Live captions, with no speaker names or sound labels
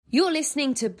You're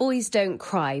listening to Boys Don't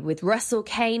Cry with Russell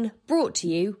Kane, brought to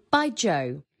you by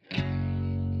Joe.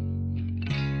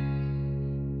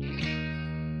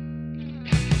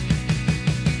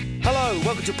 Hello,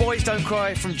 welcome to Boys Don't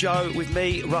Cry from Joe with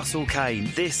me, Russell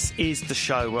Kane. This is the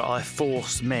show where I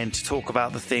force men to talk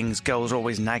about the things girls are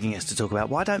always nagging us to talk about.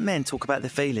 Why don't men talk about their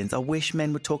feelings? I wish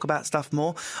men would talk about stuff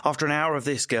more. After an hour of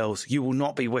this, girls, you will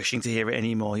not be wishing to hear it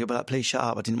anymore. You'll be like, please shut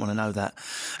up, I didn't want to know that.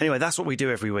 Anyway, that's what we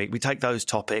do every week. We take those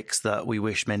topics that we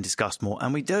wish men discussed more,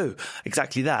 and we do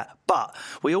exactly that. But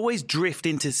we always drift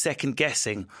into second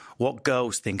guessing what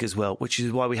girls think as well, which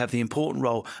is why we have the important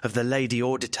role of the lady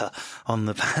auditor on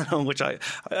the panel, which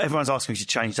everyone's asking me to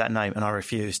change that name, and I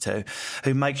refuse to,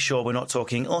 who makes sure we're not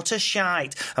talking utter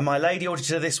shite. And my lady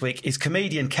auditor this week is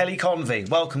comedian Kelly Convey.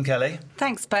 Welcome, Kelly.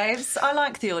 Thanks, babes. I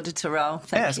like the auditor role.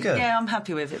 Thank it's you. good. Yeah, I'm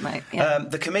happy with it, mate. Yeah.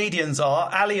 The comedians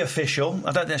are Ali Official.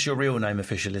 I don't think that's your real name,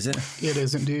 Official, is it? It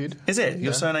is indeed. Is it?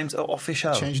 Your Yeah. surname's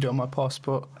Official? Changed it on my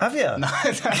passport. Have you? No.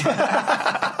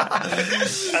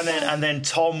 and then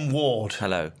Tom Ward.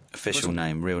 Hello. Official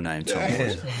name, real name, Tom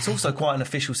Ward. It's also quite an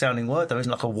official sounding word, though,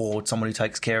 isn't it? Like a ward, someone who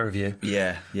takes care of you.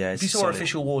 Yeah. If you saw an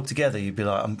official ward together, you'd be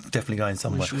like, I'm definitely going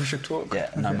somewhere. We should talk. Yeah,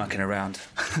 no mucking around.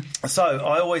 So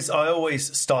I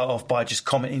always start off by just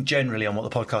commenting generally on what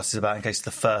the podcast is about in case it's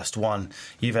the first one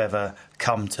you've ever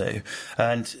come to.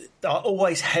 And I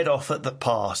always head off at the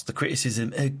past, the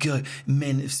criticism,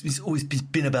 men, it's always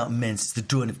been about men since the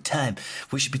dawn of time.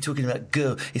 We should be talking about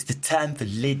girl. It's the time for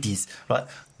ladies. Right?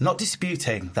 Not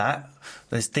disputing that.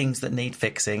 There's things that need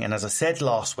fixing. And as I said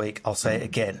last week, I'll say it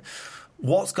again.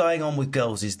 What's going on with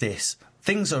girls is this.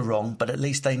 Things are wrong, but at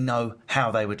least they know how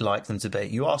they would like them to be.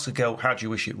 You ask a girl, how do you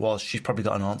wish it was? She's probably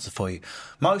got an answer for you.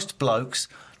 Most blokes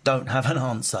don't have an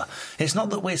answer. It's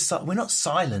not that we're not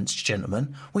silenced,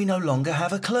 gentlemen. We no longer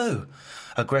have a clue.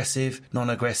 Aggressive,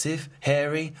 non-aggressive,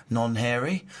 hairy,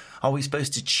 non-hairy. Are we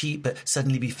supposed to cheat but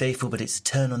suddenly be faithful, but it's a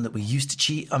turn on that we used to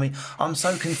cheat? I mean, I'm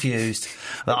so confused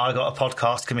that I got a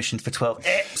podcast commissioned for 12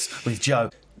 eps with Joe.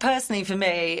 Personally, for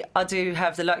me, I do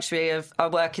have the luxury of I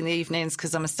work in the evenings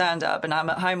because I'm a stand-up and I'm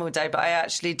at home all day, but I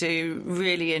actually do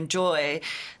really enjoy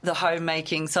the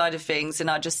homemaking side of things. And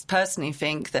I just personally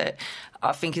think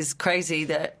it's crazy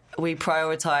that we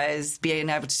prioritise being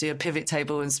able to do a pivot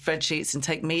table and spreadsheets and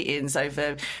take meetings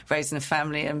over raising a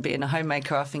family and being a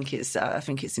homemaker. I think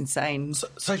it's insane.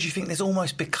 So do you think there's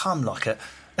almost become like a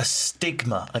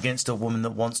stigma against a woman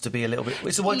that wants to be a little bit...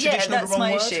 Is the word traditional that's the wrong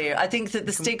my word? issue. I think that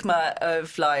the stigma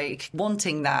of,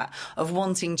 wanting that, of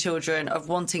wanting children, of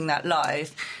wanting that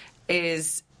life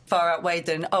is far outweighed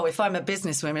than, if I'm a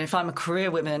businesswoman, if I'm a career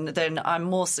woman, then I'm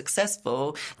more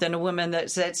successful than a woman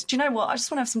that says, do you know what, I just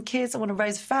want to have some kids, I want to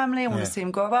raise a family, I want to see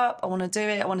them grow up, I want to do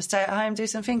it, I want to stay at home, do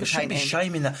some finger painting. There shouldn't be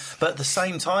shame in that. But at the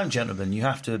same time, gentlemen, you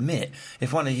have to admit,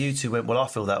 if one of you two went, well, I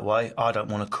feel that way, I don't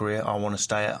want a career, I want to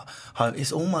stay at home,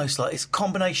 it's almost like it's a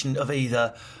combination of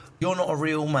either you're not a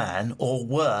real man or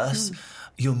worse,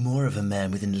 you're more of a man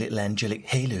with a little angelic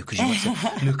halo because you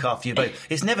want to look after your baby.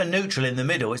 It's never neutral in the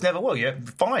middle. It's never,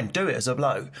 fine, do it as a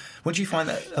bloke. Would you find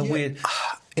that weird...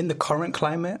 In the current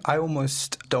climate, I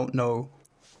almost don't know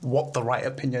what the right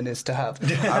opinion is to have.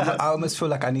 I almost feel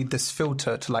like I need this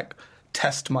filter to,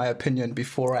 test my opinion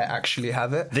before I actually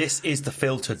have it. This is the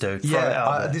filter, dude. Throw it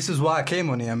out there. This is why I came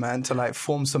on here, man, to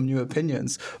form some new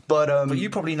opinions. But you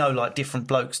probably know different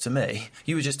blokes to me.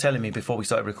 You were just telling me before we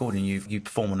started recording you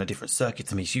perform on a different circuit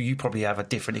to me, so you probably have a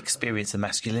different experience of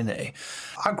masculinity.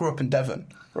 I grew up in Devon,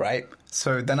 right?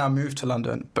 So then I moved to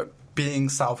London, but being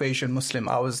South Asian Muslim,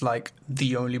 I was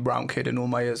the only brown kid in all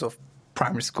my years of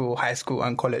primary school, high school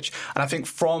and college. And I think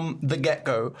from the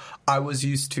get-go, I was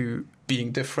used to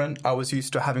being different. I was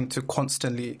used to having to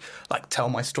constantly tell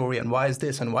my story and why is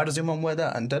this and why does your mum wear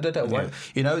that and da-da-da, why,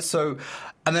 so...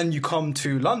 And then you come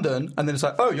to London, and then it's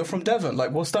you're from Devon.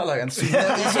 What's that like? And so you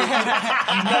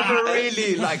never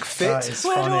really fit.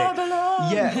 Where do I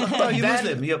belong? Yeah, but you're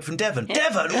Muslim. You're from Devon.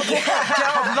 Devon? What the fuck? Get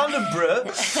out of London, bro.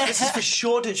 This is for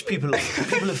Shoreditch people of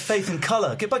faith and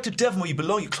colour. Get back to Devon where you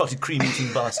belong, you clotted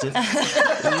cream-eating bastard.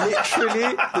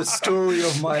 Literally the story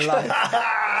of my life.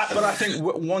 But I think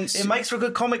once... It makes for a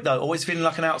good comic, though, always feeling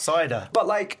like an outsider.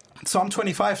 But, so I'm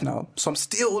 25 now, so I'm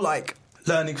still,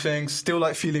 learning things, still,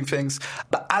 feeling things.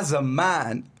 But as a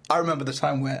man, I remember the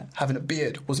time where having a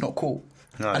beard was not cool.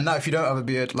 No. And now if you don't have a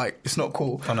beard, it's not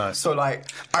cool. I know. So, I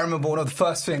remember one of the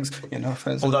first things,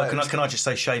 friends... Although, can I just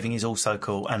say shaving is also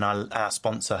cool, and our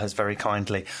sponsor has very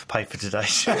kindly paid for today's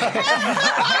show.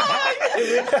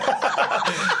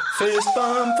 Fist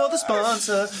bump for the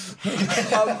sponsor.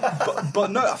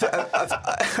 But no,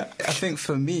 I think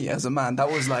for me as a man, that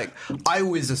was, I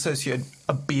always associate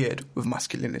a beard with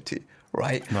masculinity,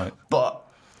 right? Right. But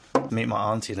Meet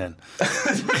my auntie then.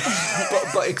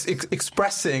 but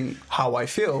expressing how I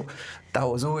feel, that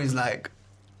was always like,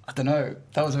 I don't know,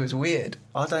 that was always weird.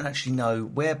 I don't actually know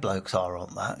where blokes are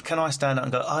on that. Can I stand up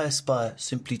and go, I aspire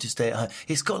simply to stay at home?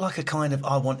 It's got like a kind of,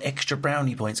 I want extra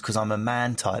brownie points because I'm a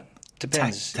man type.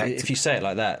 Depends. If you say it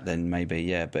like that, then maybe,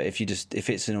 yeah. But if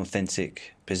it's an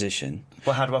authentic position...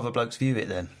 Well, how do other blokes view it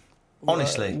then?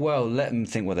 Honestly. Well, let them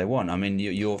think what they want. I mean,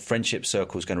 your friendship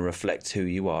circle is going to reflect who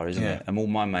you are, isn't it? And all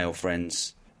my male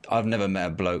friends... I've never met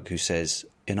a bloke who says,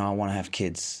 I want to have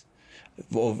kids.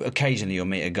 Or occasionally you'll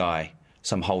meet a guy,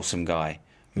 some wholesome guy,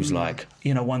 who's like,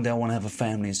 one day I want to have a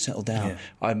family and settle down.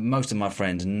 Yeah. Most of my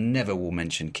friends never will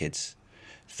mention kids.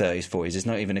 30s, 40s. There's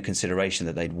not even a consideration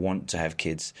that they'd want to have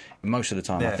kids. Most of the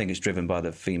time, I think it's driven by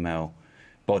the female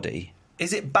body.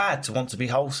 Is it bad to want to be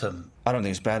wholesome? I don't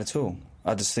think it's bad at all.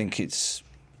 I just think it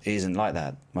isn't like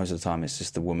that. Most of the time, it's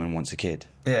just the woman wants a kid.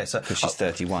 Yeah, so because she's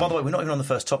 31. By the way, we're not even on the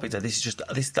first topic though. This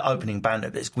is the opening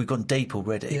banter. We've gone deep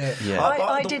already. Yeah.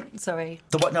 I did. Sorry.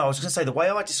 I was going to say the way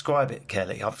I describe it,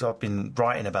 Kelly. I've been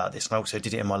writing about this, and I also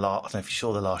did it in my last. I don't know if you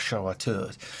saw the last show I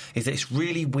toured. Is that it's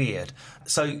really weird.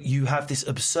 So you have this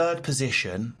absurd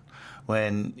position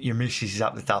when your missus is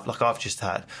up the duff, like I've just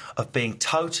had, of being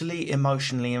totally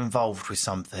emotionally involved with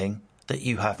something that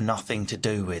you have nothing to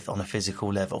do with on a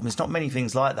physical level. There's not many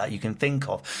things like that you can think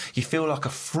of. You feel like a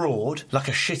fraud, like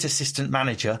a shit assistant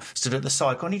manager stood at the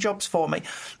side, got any jobs for me?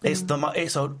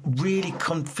 It's a really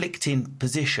conflicting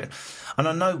position. And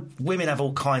I know women have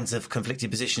all kinds of conflicting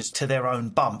positions to their own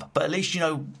bump, but at least you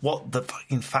know what the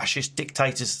fucking fascist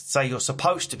dictators say you're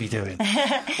supposed to be doing.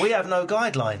 We have no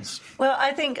guidelines. Well,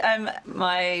 I think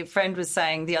my friend was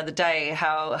saying the other day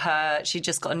how she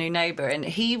just got a new neighbour and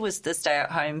he was the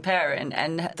stay-at-home parent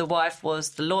and the wife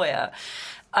was the lawyer.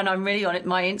 And I'm really on it.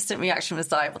 My instant reaction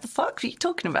was like, what the fuck are you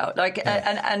talking about?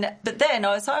 But then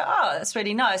I was like, oh, that's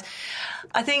really nice.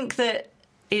 I think that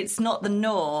it's not the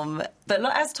norm. But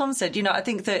like, as Tom said, I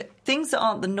think that things that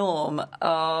aren't the norm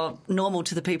are normal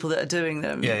to the people that are doing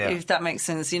them, if that makes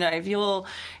sense. If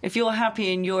you're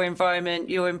happy in your environment,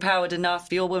 you're empowered enough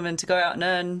for your woman to go out and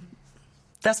earn,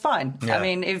 that's fine. Yeah. I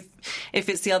mean, if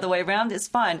it's the other way around, it's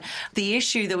fine. The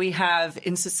issue that we have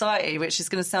in society, which is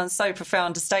going to sound so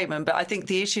profound a statement, but I think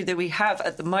the issue that we have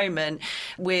at the moment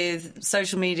with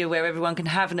social media where everyone can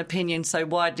have an opinion so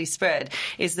widely spread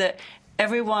is that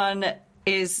everyone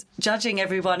is judging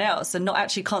everyone else and not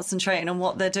actually concentrating on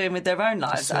what they're doing with their own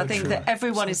lives. So I think that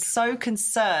everyone is so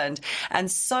concerned and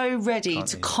so ready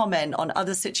to comment on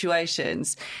other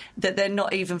situations that they're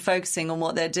not even focusing on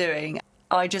what they're doing.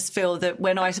 I just feel that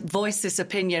when I voice this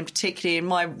opinion, particularly in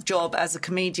my job as a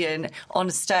comedian on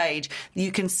a stage,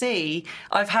 you can see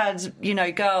I've had,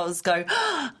 girls go,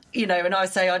 and I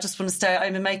say, I just want to stay at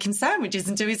home and making sandwiches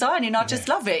and doing ironing. I just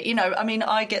love it.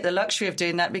 I get the luxury of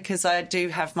doing that because I do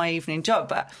have my evening job.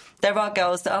 But there are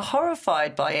girls that are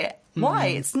horrified by it. Why?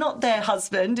 It's not their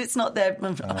husband. It's not their...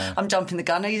 I'm jumping the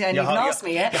gun. He ain't even asked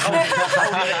me yet.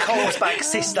 Holding a coals back,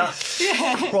 sister.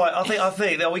 Yeah. Right, I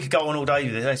think that we could go on all day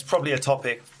with this. It's probably a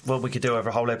topic we could do over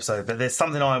a whole episode, but there's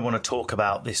something I want to talk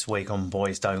about this week on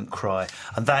Boys Don't Cry,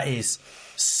 and that is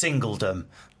singledom.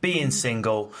 Being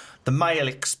single, the male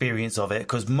experience of it,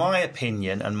 because my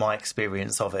opinion and my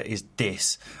experience of it is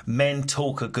this. Men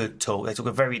talk a good talk. They talk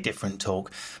a very different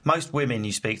talk. Most women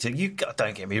you speak to,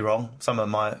 don't get me wrong, some of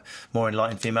my more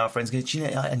enlightened female friends go,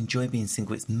 I enjoy being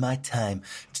single. It's my time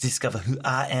to discover who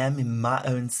I am in my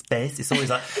own space. It's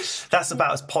always like, that's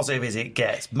about as positive as it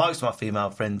gets. Most of my female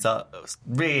friends are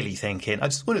really thinking, I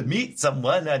just want to meet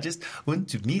someone.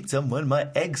 My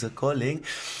eggs are calling.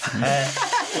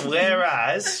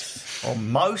 Whereas... Well,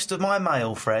 most of my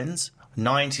male friends,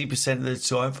 90% of the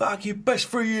time, fuck you, best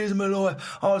 3 years of my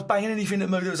life. I was banging anything that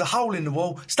moved. There was a hole in the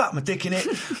wall, stuck my dick in it,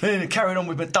 and then carried on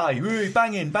with my day. Really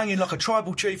banging like a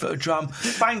tribal chief at a drum.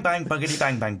 Bang, bang, buggity,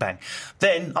 bang, bang, bang.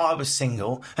 Then I was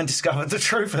single and discovered the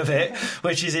truth of it,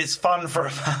 which is it's fun for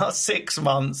about 6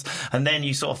 months, and then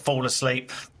you sort of fall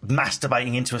asleep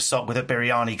masturbating into a sock with a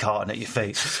biryani carton at your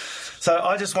feet. So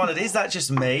I just wondered, is that just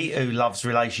me who loves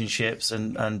relationships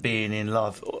and being in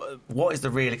love? What is the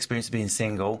real experience of being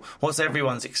single? What's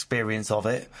everyone's experience of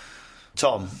it?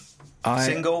 Tom,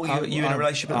 single? You in a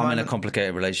relationship at the moment? I'm in a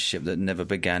complicated relationship that never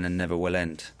began and never will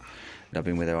end. I've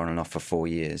been with her on and off for 4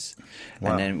 years.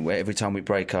 Wow. And then every time we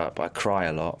break up, I cry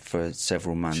a lot for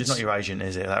several months. She's not your agent,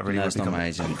 is it? That really no, it's not my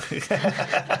agent.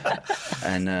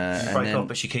 And break up,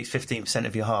 but she keeps 15%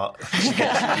 of your heart.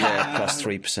 Yeah, plus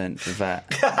 3% for that.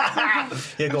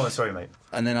 Yeah, go on, sorry, mate.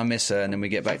 And then I miss her, and then we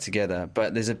get back together.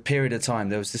 But there's a period of time,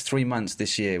 there was this 3 months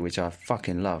this year, which I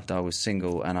fucking loved. I was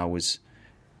single, and I was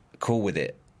cool with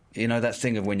it. you know, that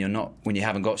thing of when you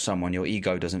haven't got someone, your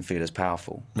ego doesn't feel as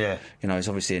powerful. Yeah. You know, it's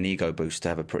obviously an ego boost to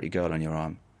have a pretty girl on your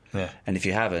arm. Yeah. And if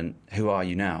you haven't, who are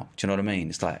you now? Do you know what I mean?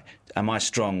 It's like, am I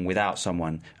strong without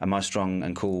someone? Am I strong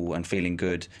and cool and feeling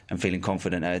good and feeling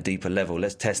confident at a deeper level?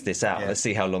 Let's test this out. Yeah. Let's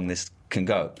see how long this can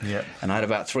go. Yeah. And I had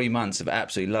about 3 months of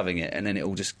absolutely loving it, and then it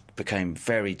all just became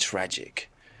very tragic.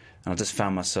 And I just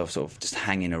found myself sort of just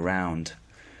hanging around,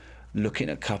 looking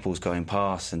at couples going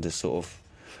past and just sort of...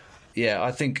 Yeah,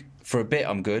 I think for a bit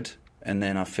I'm good, and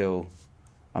then I feel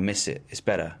I miss it. It's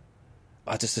better.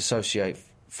 I just associate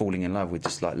falling in love with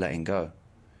just like letting go,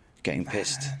 getting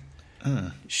pissed,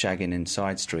 shagging in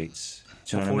side streets.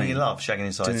 Do you know what I mean? Falling in love, shagging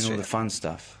in side streets. streets. Doing all the fun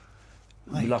stuff.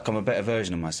 Like I'm a better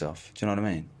version of myself. Do you know what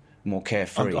I mean? More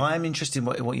carefree. I'm interested in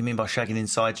what you mean by shagging in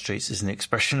side streets as an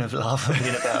expression of love and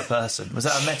being a better person. Was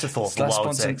that a metaphor for like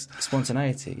wild sex?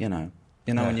 Spontaneity, you know.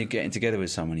 You know, when you're getting together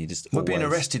with someone, you just We're being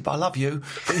arrested, but I love you.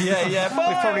 Yeah.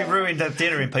 We've probably ruined the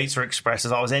dinner in Pizza Express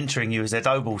as I was entering you as their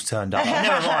dough balls turned up.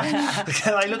 Never mind.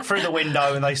 They looked through the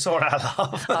window and they saw our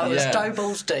love. I was dough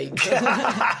balls deep.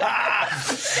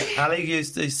 Ali, you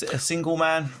a single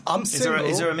man? I'm single.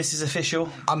 Is there a Mrs. Official?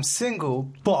 I'm single,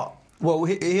 but, well,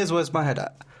 here's where's my head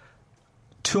at.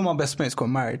 2 of my best mates got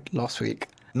married last week.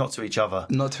 Not to each other.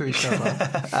 Not to each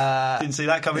other. Didn't see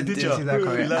that coming, did you? Didn't see that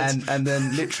coming. And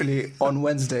then literally on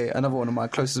Wednesday, another one of my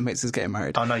closest mates is getting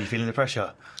married. I know, you're feeling the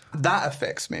pressure. That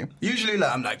affects me. Usually,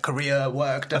 like, I'm like, career,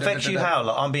 work... Affects you how?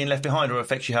 Like, I'm being left behind, or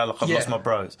affects you how, like, I've lost my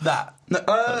bros? That. No,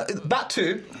 that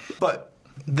too, but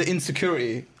the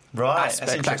insecurity... Right,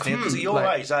 aspect, that's interesting. Because at your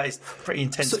age, that is pretty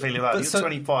intense feeling about it. You're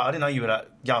 25. I didn't know you were that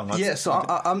young.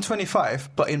 I'm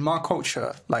 25, but in my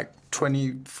culture, like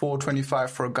 24,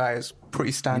 25 for a guy is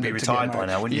pretty standard. You'd be retired by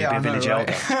now, wouldn't you? Yeah, You'd be a village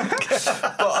elder.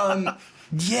 But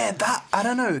that I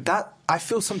don't know. That I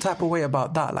feel some type of way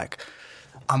about that. Like,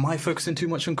 am I focusing too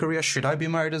much on career? Should I be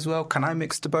married as well? Can I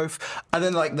mix the both? And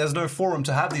then like, there's no forum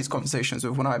to have these conversations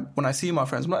with. When I see my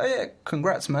friends, I'm like, hey,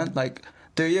 congrats, man. Like,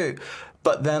 do you?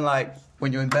 But then like,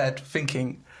 when you're in bed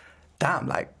thinking, damn,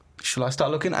 like, should I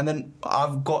start looking? And then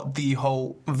I've got the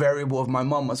whole variable of my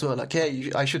mum as well. Like,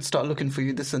 yeah, I should start looking for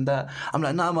you, this and that. I'm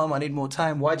like, nah, mum, I need more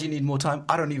time. Why do you need more time?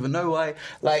 I don't even know why.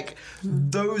 Like,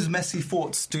 those messy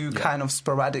thoughts do kind of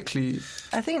sporadically...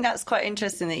 I think that's quite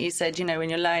interesting that you said, you know, when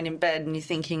you're lying in bed and you're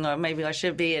thinking, oh, maybe I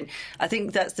should be. And I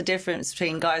think that's the difference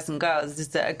between guys and girls, is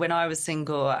that when I was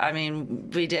single, I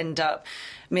mean, we'd end up...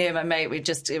 Me and my mate, we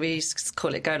used to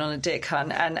call it going on a dick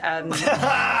hunt, and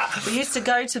we used to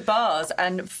go to bars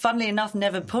and, funnily enough,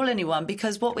 never pull anyone,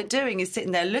 because what we're doing is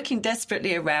sitting there looking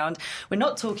desperately around. We're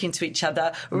not talking to each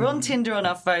other. We're on Tinder on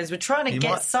our phones. We're trying to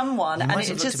get someone, and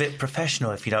it just a bit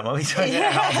professional, if you don't mind me saying.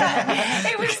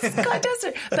 It was quite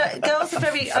desperate. But girls are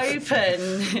very open.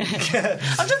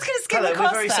 I'm just going to skim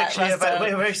across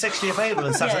we're very sexually available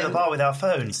and sat at the bar with our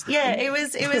phones. Yeah, it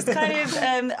was kind of.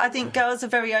 I think girls are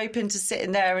very open to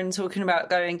sitting there and talking about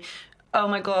going, oh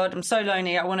my God, I'm so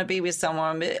lonely, I want to be with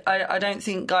someone. But I don't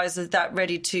think guys are that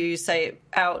ready to say it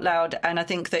out loud. And I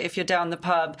think that if you're down the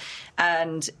pub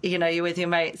and, you know, you're with your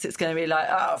mates, it's going to be like,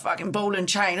 oh, fucking ball and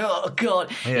chain, oh God.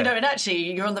 Yeah. You know, and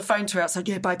actually you're on the phone to her outside,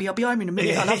 yeah, baby, I'll be home in a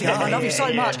minute, I love you, I love you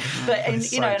so much. But, and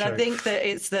I think that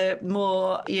it's the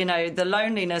more, you know, the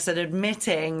loneliness and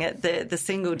admitting the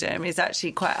singledom is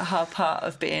actually quite a hard part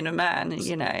of being a man,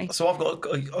 you know. So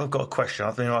I've got a question.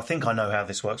 I think I know how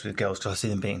this works with girls because I see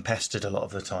them being pestered a lot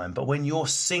of the time. But when you're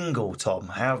single, Tom,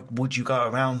 how would you go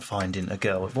around finding a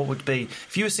girl? What would be,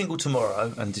 if you were single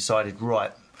tomorrow and decided,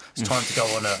 right, it's time to go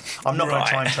on a... I'm not going to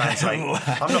try and translate...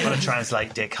 I'm not going to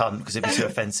translate Dick Hunt because it'd be too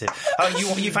offensive.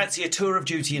 You fancy a tour of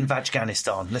duty in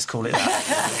Afghanistan? Let's call it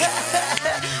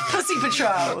that. Pussy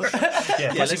Patrol.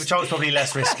 Yeah, Pussy Patrol's probably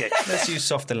less risky. Let's use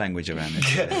softer language around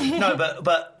this. No,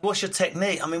 but what's your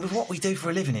technique? I mean, with what we do for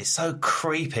a living, it's so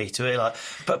creepy to like,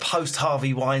 but post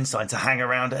Harvey Weinstein to hang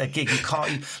around at a gig. You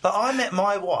can't... Like, I met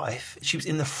my wife, she was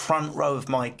in the front row of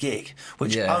my gig,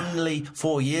 which only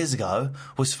 4 years ago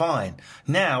was fine.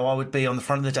 Now I would be on the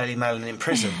front of the Daily Mail and in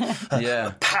prison.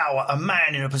 A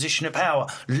man in a position of power,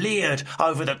 leered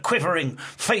over the quivering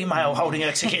female holding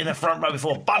her ticket in the front row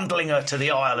before bundling her to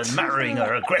the aisle and marrying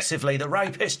her aggressively. The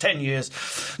rapist, 10 years.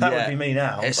 That would be me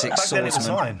now. Essex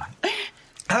swordsman.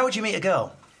 How would you meet a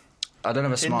girl? I don't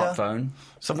have a smartphone.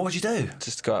 So what would you do?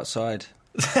 Just go outside.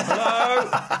 Hello,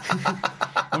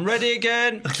 I'm ready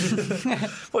again.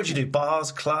 What do you do?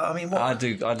 Bars, club? I mean, what?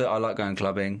 I like going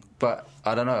clubbing, but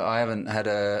I don't know. I haven't had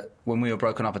when we were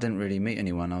broken up, I didn't really meet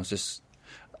anyone. I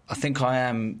think I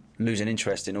am losing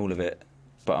interest in all of it,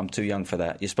 but I'm too young for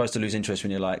that. You're supposed to lose interest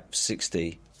when you're like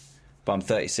 60, but I'm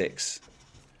 36.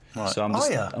 Right. So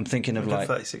I'm thinking of like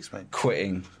 36, mate.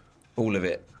 Quitting All of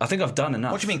it. I think I've done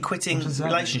enough. What do you mean, quitting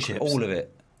relationships? All of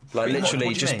it. Like, What literally do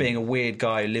you just mean? being a weird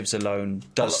guy who lives alone,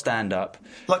 does stand-up.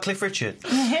 Like Cliff Richard?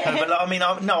 No, but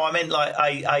I meant like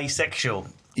asexual.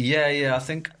 Yeah,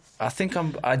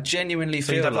 I genuinely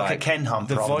So you feel have like a Ken Hump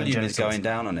the rather than volume is genitals. going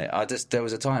down on it. There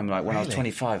was a time, like, when I was Really?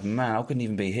 25, man, I couldn't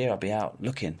even be here. I'd be out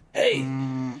looking. Hey!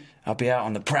 I'd be out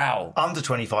on the prowl. Under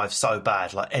 25 so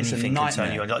bad, like anything can turn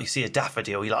nightmare. you on. Like you see a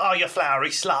daffodil, you're like, oh, you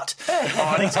flowery slut.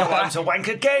 Oh, I need to go home to wank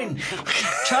again.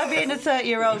 Try being a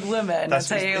 30-year-old woman.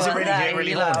 That's- I'll tell you is it what, really that hit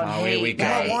really is hard? on Oh, here we heat, go.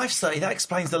 My mate. wife's 30, that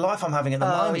explains the life I'm having at the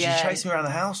moment. yeah. She's chasing me around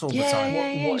the house all the Yeah, time.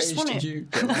 yeah, yeah. What you just age want did it. you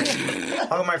get married? I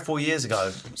got married 4 years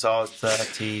ago, so I was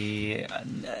 38,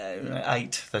 I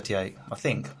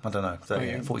think. I don't know,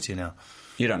 38, 42 now.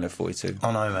 You don't live 42.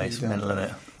 I know, mate, it's mental,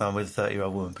 innit? I'm with a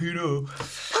 30-year-old woman. Peter.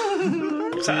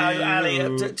 So, Ali,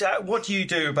 what do you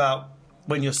do about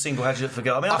when you're single? How do you look for a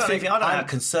girl? I mean, I don't know how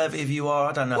conservative you are.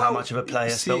 I don't know how much of a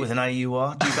player spelled with an A you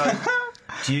are.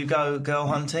 Do you go girl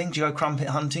hunting? Do you go crumpet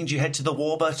hunting? Do you head to the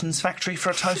Warburton's factory for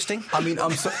a toasting? I mean,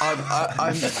 I'm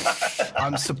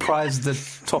surprised the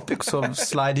topics of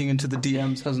sliding into the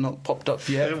DMs has not popped up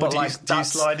yet. But Do you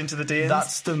that's- slide into the DMs?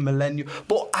 That's the millennial.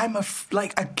 But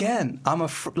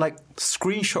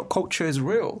screenshot culture is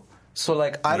real. So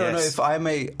like, I don't know Yes. if I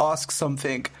may ask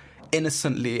something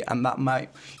innocently, and that might,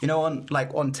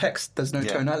 on text, there's no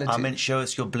tonality. I meant show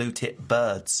us your blue-tip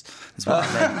birds. Is what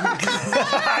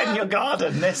I meant. In your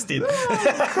garden, nested.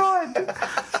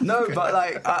 No, but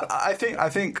like, I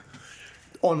think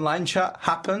online chat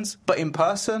happens, but in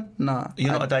person, nah.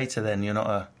 You're not a dater then. You're not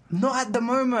a. Not at the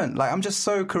moment. Like, I'm just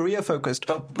so career focused.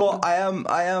 But I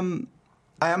am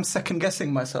second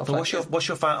guessing myself. But Like, what's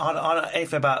your fan? I don't know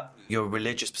anything about your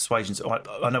religious persuasions.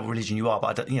 I know what religion you are, but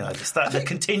I don't, the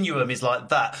continuum is like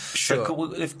that. Sure.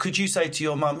 So could you say to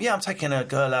your mum, "Yeah, I'm taking a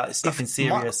girl out. It's nothing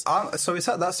serious." So it's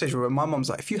at that stage where my mum's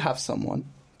like, if you have someone,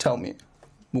 tell me.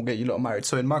 We'll get you lot married.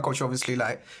 So in my culture, obviously,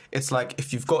 like, it's like,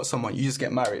 if you've got someone, you just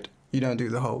get married. You don't do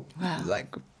the whole,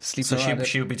 sleep So around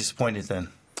she would be disappointed then.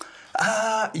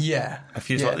 Yeah. If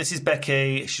you was like, "This is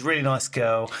Becky. She's a really nice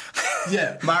girl."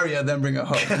 Yeah, marry her, then bring her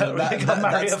home.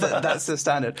 That's the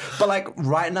standard. But like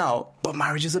right now,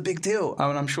 marriage is a big deal. I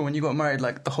mean, I'm sure when you got married,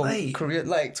 like the whole career,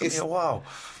 like Took me a while.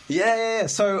 Yeah.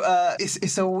 So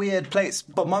it's a weird place.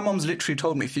 But my mom's literally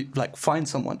told me, if you like find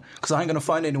someone, because I ain't gonna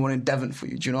find anyone in Devon for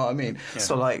you. Do you know what I mean? Yeah.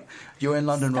 So like, you're in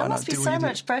London right That now. must be do so what you do.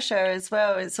 much pressure as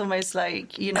well. It's almost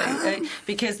like,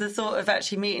 because the thought of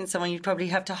actually meeting someone, you'd probably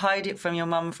have to hide it from your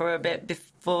mum for a bit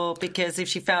before, because if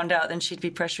she found out, then she'd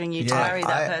be pressuring you to marry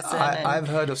that person. I've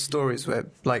heard of stories where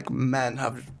like men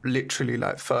have literally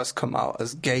like first come out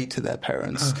as gay to their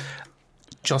parents.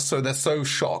 Just so they're so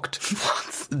shocked.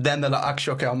 Then they're like,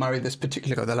 actually, okay, I'll marry this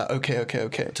particular guy. They're like, okay.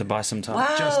 To buy some time.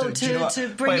 Wow, Just do you know what- to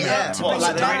bring Wait, it yeah. up, to What, bring so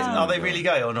it they're- down. are they really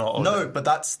gay or not? Or No, but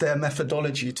that's their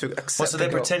methodology to accept. What, so they're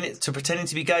pretending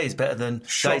to be gay is better than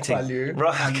shock dating, value,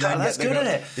 right? and God, then that's get the good, girl.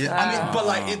 isn't it? Yeah. I mean, but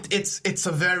like it's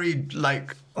a very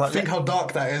like think how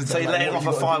dark that is. So then, you like, let him what off you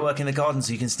a gotta firework in the garden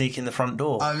so you can sneak in the front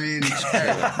door. do. I mean,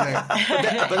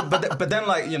 but then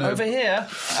like Over here.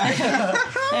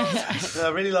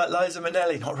 I really like Liza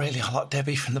Minnelli. Not really. I like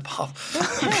Debbie from the pub.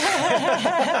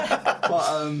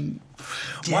 But,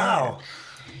 Wow.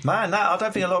 Man, I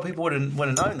don't think a lot of people would have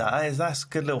known that. That's a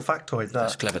good little factoid.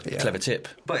 That's clever tip.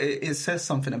 But it says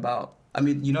something about, I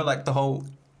mean, like the whole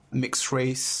mixed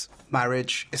race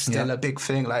marriage is still a big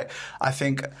thing. Like, I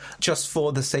think just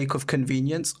for the sake of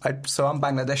convenience, so I'm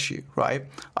Bangladeshi, right?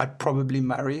 I'd probably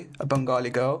marry a Bengali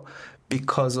girl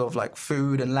because of like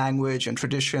food and language and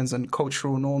traditions and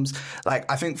cultural norms. Like,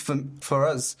 I think for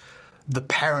us, the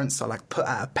parents are like put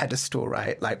at a pedestal,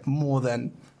 right? Like more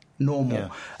than normal. Yeah.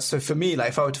 So for me, like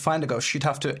if I were to find a girl, she'd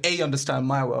have to A, understand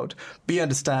my world, B,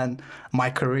 understand my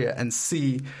career, and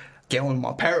C, get on with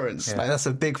my parents. Yeah. Like that's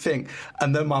a big thing.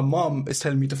 And then my mum is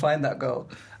telling me to find that girl.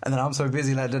 And then I'm so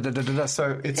busy, like,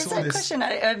 So it's Is all that a this... question?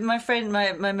 My friend,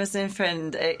 my Muslim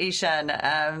friend,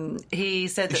 Ishan, he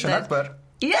said Ishan that... Akbar.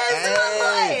 Yes,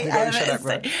 Hey, my big Ishan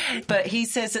Akbar. but he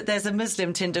says that there's a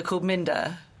Muslim Tinder called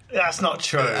Minda. That's not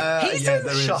true. He says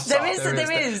there is. Shut there up. is.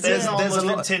 There is. There's yeah. a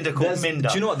Muslim Tinder called Minda.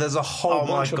 Do you know what? There's a whole Oh my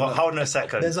bunch of God, them. hold on a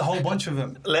second. There's a whole bunch of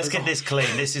them. Let's get this clean.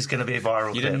 This is going to be a viral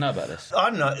You clip. didn't know about this? I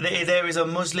know. There is a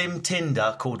Muslim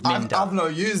Tinder called Minda. I've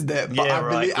not used it, but Yeah, I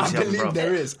right, believe, good job, bro.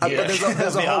 there is. Yeah. But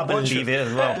there's a Yeah, whole I bunch believe of it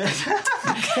as well.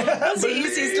 His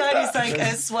line is like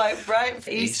a swipe right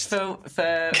east for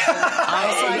swipe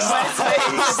west for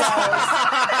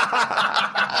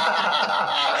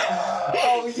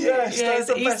Oh yes, Yeah, that's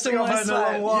the it's best thing I've heard in a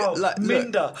long while. Like,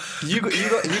 Minder. You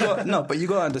got no, but you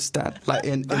got to understand. Like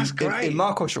in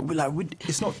my culture,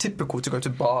 it's not typical to go to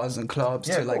bars and clubs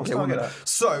to like get women.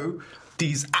 So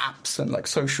these apps and like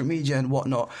social media and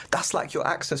whatnot, that's like your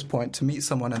access point to meet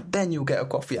someone, and then you'll get a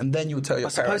coffee, and then you'll tell your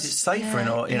I suppose it's safer in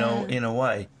a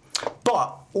way.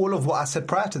 But all of what I said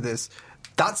prior to this,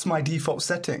 that's my default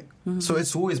setting. So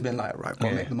it's always been like, right,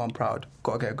 gotta make the mum proud,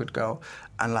 gotta get a good girl,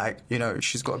 and like, you know,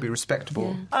 she's got to be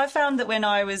respectable. I found that when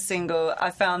I was single,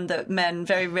 I found that men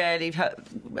very rarely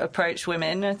approach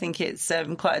women. I think it's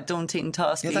quite a daunting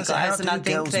task for you guys, and I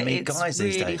think that it's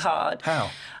really hard.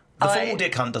 How? The formal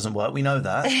dick hunt doesn't work, we know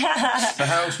that. So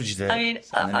how else would you do it? I mean,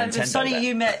 it's funny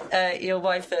you met your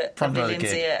wife at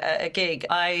Lindsay at a gig.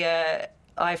 I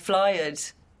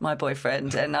flyered my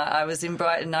boyfriend, and I was in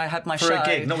Brighton. I had my show for a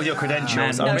gig, not with your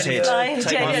credentials. I had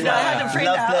a print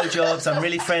love out. blowjobs. I'm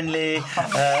really friendly.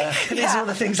 These are all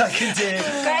the things I can do.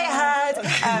 Great head.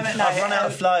 I've run out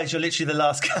of flyers. You're literally the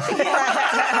last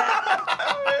guy.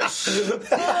 So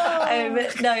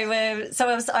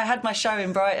I had my show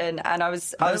in Brighton, and I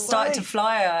was starting to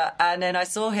flyer, and then I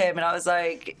saw him, and I was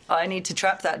like, I need to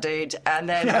trap that dude. And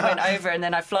then I went over, and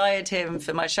then I flyered him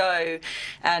for my show,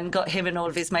 and got him and all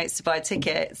of his mates to buy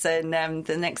tickets. And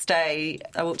the next day,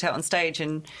 I walked out on stage,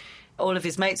 and all of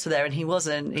his mates were there, and he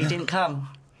wasn't. He didn't come.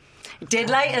 He did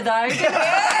later, though.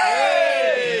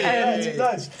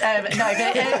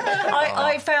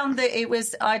 I found that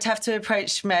I'd have to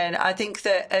approach men. I think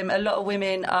that a lot of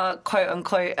women are quote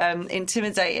unquote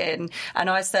intimidating, and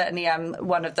I certainly am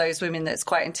one of those women that's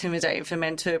quite intimidating for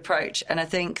men to approach. And I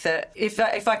think that if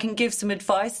I can give some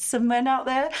advice to some men out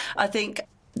there, I think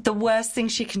the worst thing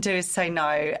she can do is say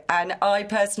no. And I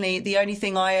personally, the only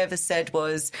thing I ever said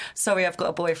was, sorry, I've got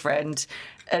a boyfriend.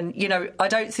 And, you know, I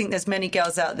don't think there's many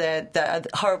girls out there that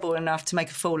are horrible enough to make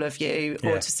a fool of you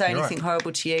or to say anything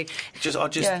horrible to you.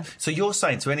 So you're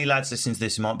saying to any lads listening to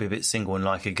this who might be a bit single and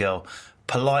like a girl,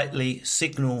 politely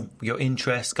signal your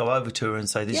interest, go over to her and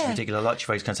say, this is ridiculous, I like your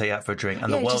face, can I take you out for a drink?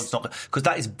 And the world's not... Because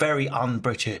that is very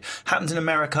un-British. Happens in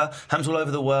America, happens all over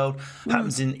the world,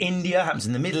 happens in India, happens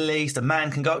in the Middle East. A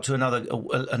man can go up to another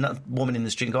woman in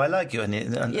the street and go, I like you, and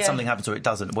something happens or it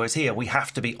doesn't. Whereas here, we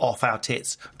have to be off our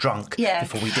tits, drunk,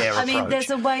 before we dare approach. I mean, there's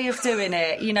a way of doing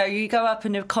it. You know, you go up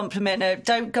and compliment her.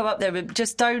 Don't go up there,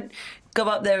 just don't go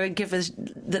up there and give us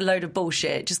the load of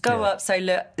bullshit. Just go up, say,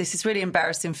 look, this is really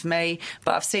embarrassing for me,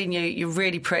 but I've seen you, you're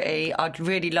really pretty, I'd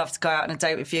really love to go out on a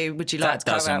date with you, would you like to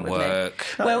go out with me?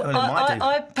 Well,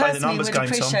 I personally would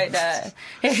appreciate that.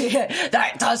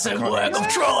 That doesn't work, I've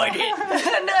tried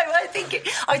it. No,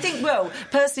 I think, well,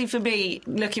 personally for me,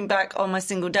 looking back on my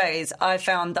single days, I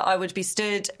found that I would be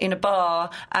stood in a bar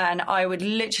and I would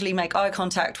literally make eye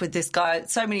contact with this guy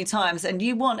so many times, and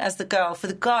you want, as the girl, for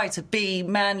the guy to be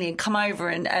manly and come over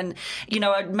and you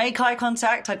know, I'd make eye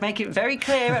contact, I'd make it very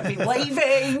clear, I'd be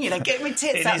waving, you know, get my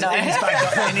tits out there. In his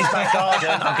back garden,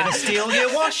 I'm going to steal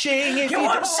your washing. If you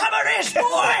want some of this, boy?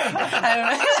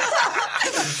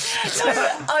 So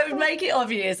I would make it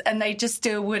obvious, and they just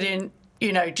still wouldn't,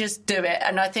 you know, just do it.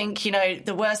 And I think, you know,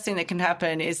 the worst thing that can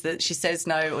happen is that she says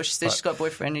no, or she says she's got a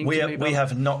boyfriend. And we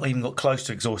have not even got close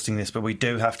to exhausting this, but we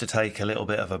do have to take a little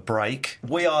bit of a break.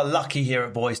 We are lucky here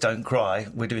at Boys Don't Cry.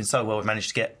 We're doing so well, we've managed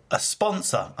to get a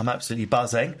sponsor. I'm absolutely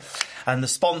buzzing. And the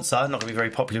sponsor, not going to be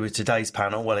very popular with today's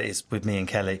panel, well, it is with me and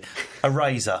Kelly, a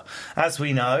razor. As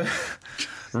we know...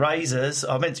 Razors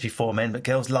are meant to be for men, but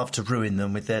girls love to ruin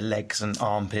them with their legs and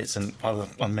armpits and other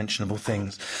unmentionable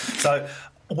things. So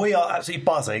we are absolutely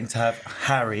buzzing to have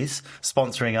Harry's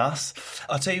sponsoring us.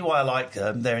 I'll tell you why I like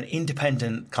them. They're an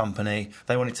independent company.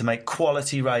 They wanted to make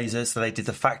quality razors, so they did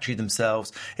the factory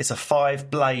themselves. It's a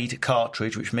 5-blade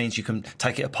cartridge, which means you can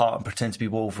take it apart and pretend to be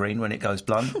Wolverine when it goes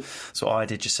blunt. That's what I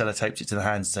did, just sellotaped it to the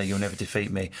hands and say, you'll never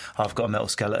defeat me. I've got a metal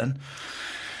skeleton.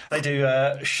 They do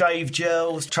shave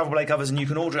gels, travel blade covers, and you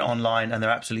can order it online, and they're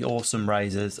absolutely awesome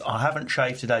razors. I haven't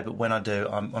shaved today, but when I do,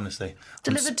 I'm honestly...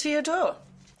 Delivered to your door?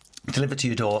 Delivered to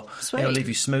your door. Sweet. It'll leave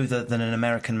you smoother than an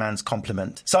American man's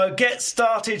compliment. So get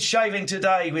started shaving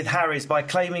today with Harry's by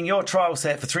claiming your trial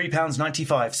set for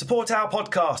 £3.95. Support our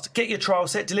podcast. Get your trial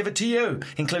set delivered to you,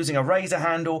 including a razor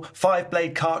handle,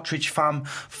 5-blade cartridge thumb,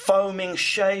 foaming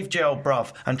shave gel,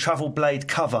 bruv, and travel blade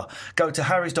cover. Go to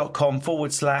harrys.com /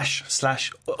 almost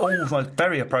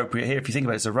very appropriate here if you think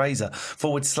about it, it's a razor,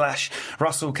 /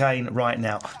 Russell Kane right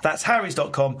now. That's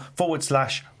harrys.com /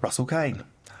 Russell Kane.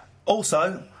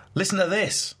 Also... listen to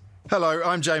this. Hello,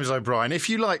 I'm James O'Brien. If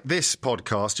you like this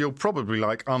podcast, you'll probably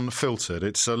like Unfiltered.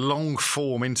 It's a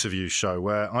long-form interview show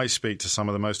where I speak to some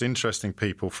of the most interesting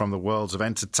people from the worlds of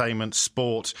entertainment,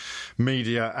 sport,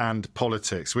 media and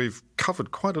politics. We've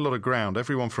covered quite a lot of ground.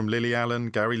 Everyone from Lily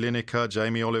Allen, Gary Lineker,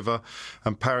 Jamie Oliver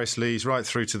and Paris Lees, right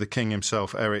through to the king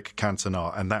himself, Eric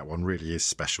Cantona, and that one really is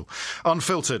special.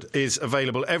 Unfiltered is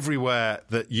available everywhere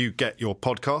that you get your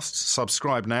podcasts.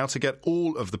 Subscribe now to get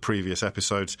all of the previous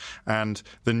episodes and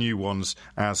the new ones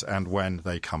as and when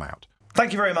they come out.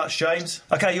 Thank you very much, James.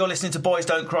 OK, you're listening to Boys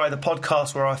Don't Cry, the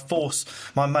podcast where I force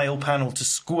my male panel to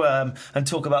squirm and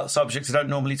talk about subjects I don't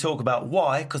normally talk about.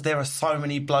 Why? Because there are so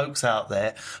many blokes out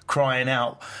there crying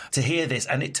out to hear this.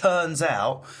 And it turns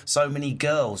out so many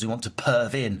girls who want to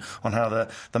perv in on how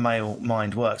the male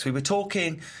mind works. We were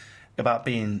talking about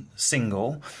being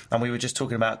single, and we were just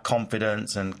talking about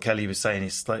confidence, and Kelly was saying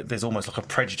it's like there's almost like a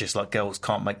prejudice, like girls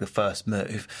can't make the first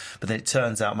move, but then it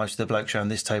turns out most of the blokes around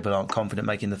this table aren't confident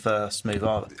making the first move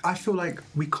either. I feel like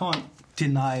we can't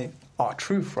deny our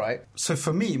truth, right? So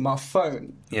for me, my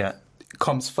phone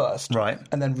comes first, right,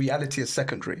 and then reality is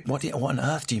secondary. What on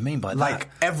earth do you mean by that? Like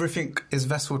everything is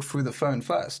vesseled through the phone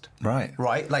first, right?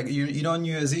 Like you know, on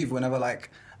New Year's Eve, whenever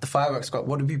like the fireworks go up,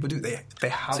 what do people do? They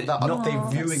have that up, they're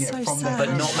viewing it from their phone.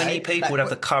 But not many people would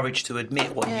have the courage to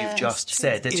admit what you've just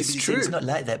said. It's true. It's not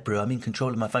like that, bro. I'm in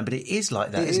control of my phone. But it is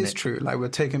like that, isn't it? It is true. Like, we're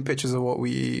taking pictures of what we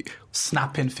eat,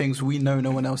 snapping things we know no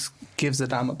one else gives a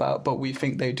damn about, but we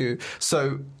think they do.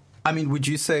 So, I mean, would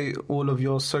you say all of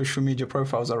your social media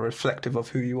profiles are reflective of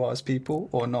who you are as people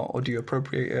or not? Or do you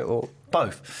appropriate it or...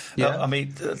 Both. Yeah. I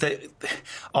mean,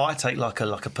 I take like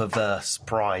a perverse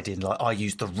pride in, like, I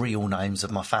use the real names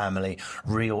of my family,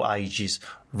 real ages,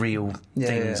 real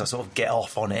things. Yeah. I sort of get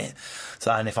off on it.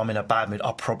 So, and if I'm in a bad mood,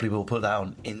 I probably will put that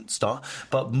on Insta.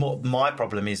 But my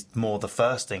problem is more the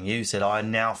first thing you said. I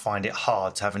now find it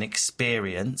hard to have an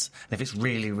experience, and if it's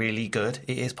really, really good,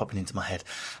 it is popping into my head.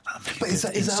 But is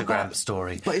that Instagram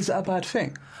story. But is that a bad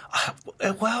thing?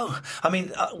 Well, I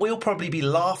mean, we'll probably be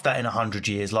laughed at in 100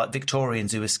 years, like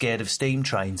Victorians who were scared of steam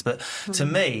trains. But to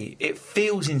me, it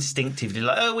feels instinctively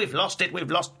like, oh, we've lost it,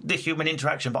 we've lost the human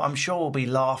interaction. But I'm sure we'll be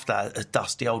laughed at as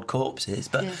dusty old corpses.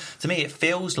 But to me, it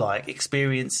feels like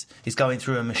experience is going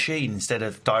through a machine instead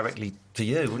of directly to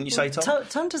you. Wouldn't you say, Tom?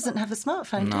 Tom doesn't have a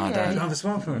smartphone, No, do you? I don't. You don't have a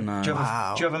smartphone? No. Do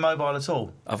you have a mobile at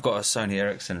all? I've got a Sony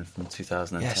Ericsson from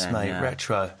 2010. Yes, mate,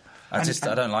 retro. I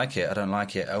don't like it. I don't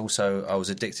like it. Also, I was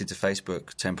addicted to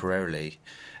Facebook temporarily,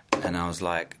 and I was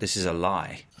like, this is a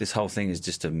lie. This whole thing is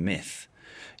just a myth.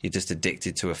 You're just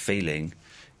addicted to a feeling.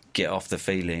 Get off the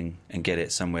feeling and get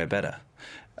it somewhere better.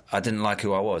 I didn't like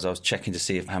who I was. I was checking to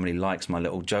see how many likes my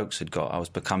little jokes had got. I was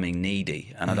becoming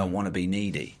needy, and I don't want to be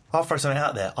needy. I'll throw something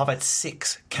out there. I've had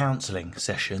 6 counselling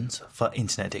sessions for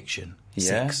internet addiction.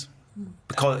 Yeah? 6.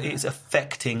 Because it's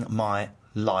affecting my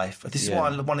life. This is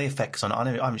one of the effects on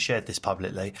it. I haven't shared this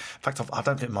publicly. In fact, I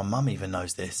don't think my mum even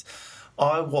knows this.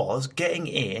 I was getting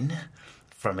in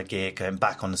from a gig, going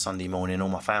back on the Sunday morning, all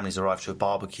my family's arrived to a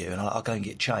barbecue, and I'll go and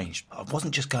get changed. I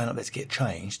wasn't just going up there to get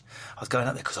changed. I was going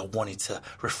up there because I wanted to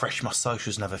refresh my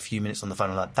socials and have a few minutes on the phone.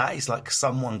 I'm like, that is like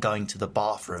someone going to the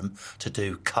bathroom to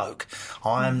do coke.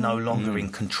 I am no longer in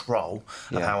control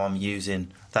of how I'm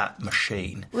using that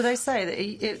machine. Well, they say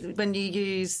that when you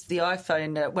use the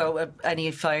iPhone,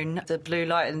 any phone, the blue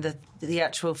light and the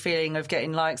actual feeling of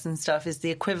getting likes and stuff is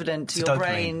the equivalent to your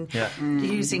brain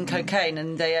using cocaine,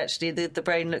 and they actually the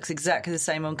brain looks exactly the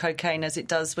same on cocaine as it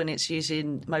does when it's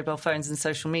using mobile phones and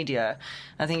social media.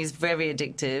 I think it's very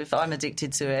addictive. I'm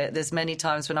addicted to it. There's many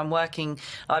times when I'm working,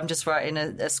 I'm just writing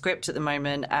a script at the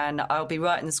moment, and I'll be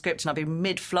writing the script and I'll be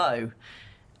mid-flow,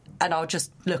 and I'll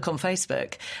just look on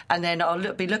Facebook, and then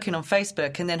I'll be looking on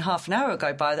Facebook, and then half an hour will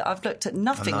go by that I've looked at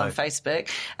nothing on Facebook,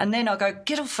 and then I'll go,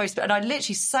 get off Facebook, and I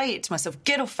literally say it to myself,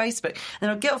 get off Facebook, and then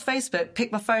I'll get off Facebook,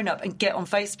 pick my phone up and get on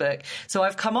Facebook. So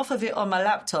I've come off of it on my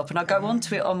laptop and I go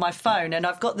onto it on my phone, and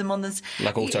I've got them on this...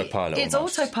 Like autopilot. It's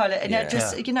almost. autopilot, and I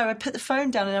just, I put the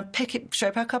phone down and I pick it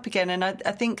straight back up again, and I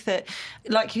think that,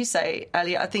 like you say,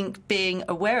 Ali, I think being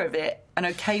aware of it and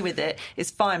okay with it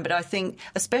is fine, but I think,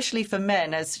 especially for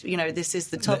men, as this is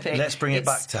the topic. Let's bring it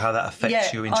back to how that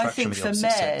affects your interaction with the opposite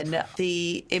sex. I think for men,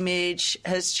 the image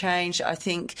has changed. I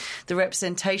think the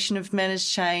representation of men has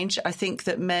changed. I think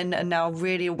that men are now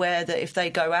really aware that if they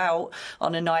go out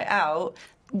on a night out,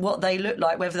 what they look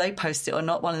like, whether they post it or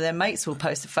not, one of their mates will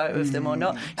post a photo of them or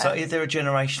not. So is there a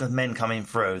generation of men coming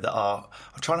through that are,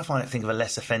 I'm trying to think of a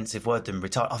less offensive word than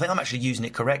retarded. I think I'm actually using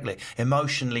it correctly,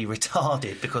 emotionally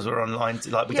retarded, because we're online,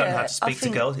 like we don't know how to speak to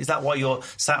girls. Is that why you're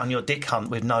sat on your dick hunt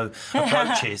with no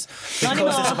approaches? Because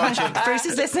there's a bunch of... Bruce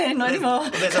is listening, not anymore.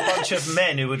 There's a bunch of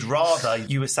men who would rather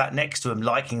you were sat next to them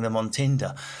liking them on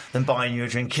Tinder than buying you a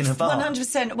drink in a bar.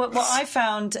 100%. What I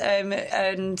found,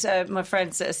 and my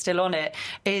friends that are still on it,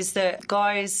 is that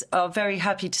guys are very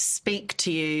happy to speak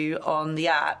to you on the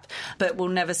app, but will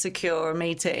never secure a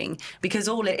meeting, because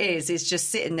all it is just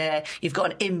sitting there. You've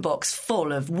got an inbox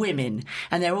full of women,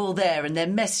 and they're all there, and they're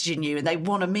messaging you, and they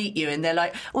want to meet you, and they're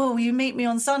like, "Well, will you meet me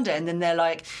on Sunday?" And then they're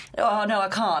like, "Oh no, I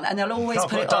can't," and they'll always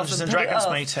put it off. Dungeons and Dragons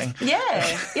meeting.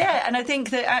 Yeah, and I think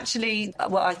that actually,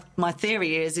 my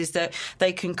theory is that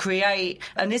they can create,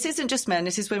 and this isn't just men,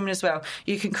 this is women as well.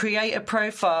 You can create a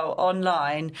profile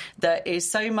online that is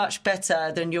so much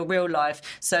better than your real life.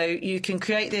 So you can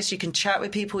create this, you can chat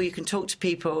with people, you can talk to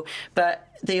people, but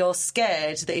you're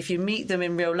scared that if you meet them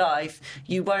in real life,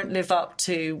 you won't live up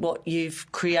to what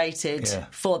you've created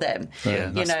for them. Yeah,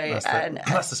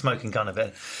 that's the smoking gun of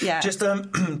it. Yeah. Just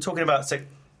talking about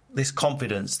this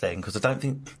confidence thing, because I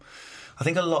think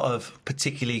a lot of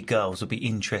particularly girls would be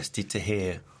interested to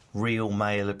hear real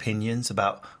male opinions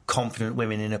about confident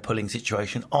women in a pulling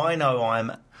situation. I know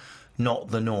I'm not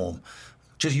the norm.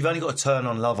 Just you've only got to turn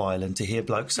on Love Island to hear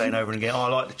blokes saying over and again, I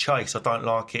like the chase, I don't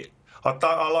like it.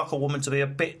 I like a woman to be a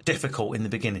bit difficult in the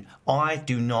beginning. I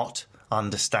do not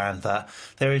understand that.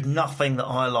 There is nothing that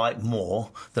I like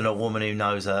more than a woman who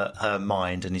knows her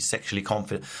mind and is sexually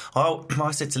confident.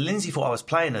 I said to Lindsay, thought I was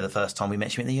playing her the first time we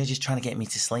met. She went, "You're just trying to get me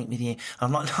to sleep with you."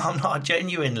 I'm like, "No, I'm not. I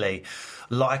genuinely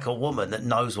like a woman that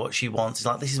knows what she wants. It's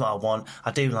like, this is what I want.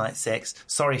 I do like sex.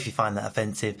 Sorry if you find that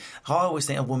offensive." I always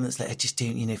think a woman that's like, "I just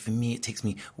do, for me, it takes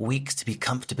me weeks to be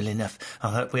comfortable enough." I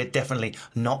hope we're definitely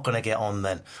not going to get on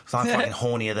then, because I'm fucking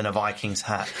hornier than a Vikings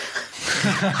hat.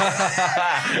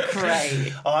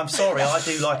 Great. I'm sorry, I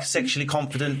do like a sexually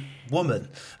confident woman.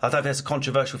 I don't think that's a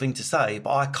controversial thing to say, but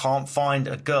I can't find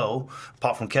a girl,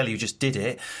 apart from Kelly who just did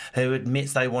it, who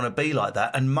admits they want to be like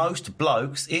that. And most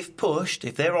blokes, if pushed,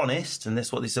 if they're honest, and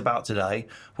that's what this is about today,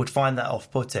 would find that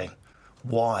off-putting.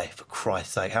 Why, for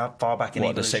Christ's sake? How far back in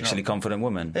What, the sexually confident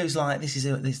woman? Who's like,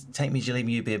 this take me, Jaleel,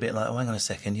 you be a bit like, "Oh, hang on a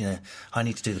second, I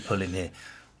need to do the pulling here."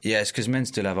 Yeah, it's because men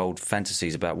still have old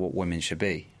fantasies about what women should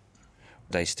be.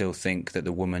 They still think that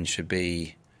the woman should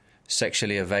be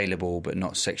sexually available but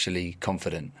not sexually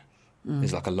confident.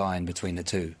 There's like a line between the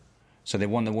two. So they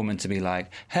want the woman to be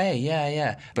like, "Hey,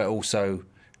 yeah," but also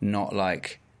not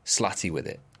like slutty with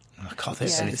it. I can't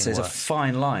think of anything There's a worse.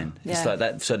 fine line. Yeah. It's like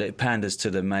that, so that it panders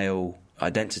to the male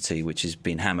identity, which has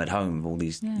been hammered home all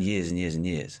these years and years and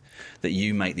years. That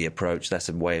you make the approach, that's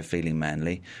a way of feeling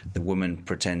manly. The woman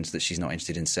pretends that she's not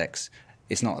interested in sex.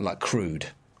 It's not like crude.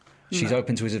 She's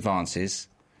open to his advances.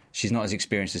 She's not as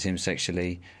experienced as him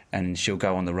sexually, and she'll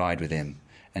go on the ride with him,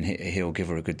 and he'll give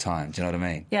her a good time. Do you know what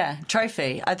I mean? Yeah,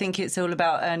 trophy. I think it's all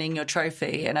about earning your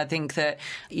trophy, and I think that,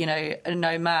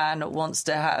 no man wants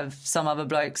to have some other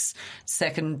bloke's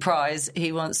second prize.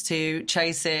 He wants to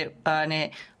chase it, earn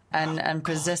it, and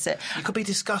possess it. You could be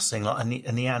discussing like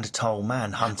a Neanderthal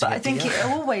man hunting. But I think it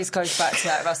always goes back to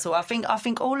that, Russell. I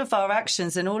think all of our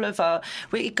actions and all of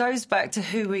it goes back to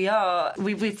who we are.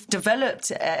 We've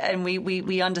developed and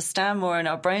we understand more, and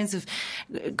our brains have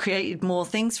created more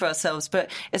things for ourselves.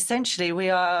 But essentially, we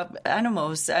are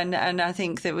animals, and I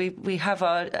think that we have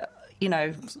our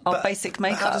basic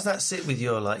makeup. How does that sit with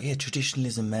your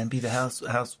traditionalism, man? Be the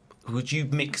house. Would you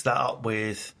mix that up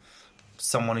with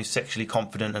someone who's sexually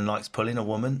confident and likes pulling a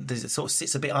woman? It sort of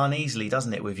sits a bit uneasily,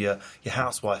 doesn't it, with your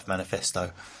housewife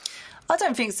manifesto? I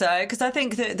don't think so, because I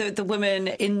think that the women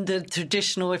in the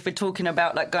traditional, if we're talking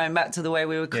about like going back to the way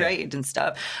we were created and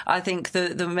stuff, I think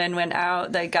the men went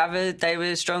out, they gathered, they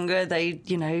were stronger,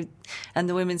 and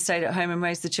the women stayed at home and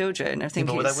raised the children. I think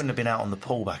but they wouldn't have been out on the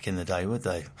pool back in the day, would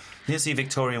they? You see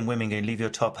Victorian women going, "Leave your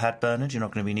top hat, Bernard, you're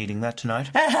not going to be needing that tonight."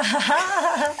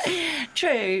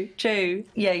 True.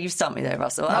 Yeah, you've stumped me there,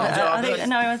 Russell.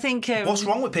 I think... What's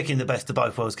wrong with picking the best of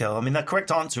both worlds, Kel? I mean, the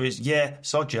correct answer is,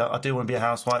 sod ya, I do want to be a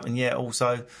housewife, and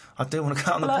also, I do want to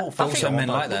go out on the pool. Also, men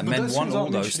like that. Men want all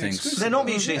those things. They're not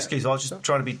mutually exclusive. I was just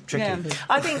trying to be tricky. Yeah.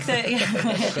 I think that...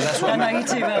 But that's what I know you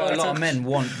too well. A lot of men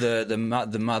want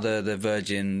the mother, the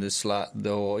virgin, the slut,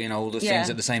 all the things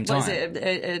at the same time. Is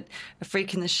it a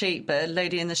freak in the sheep, but a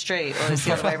lady in the street, or is it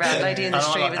the other way around? Lady in the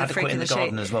street with a freak in the sheep.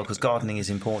 Garden as well, because gardening is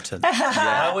important.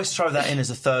 I always throw that in as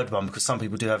a third one, because some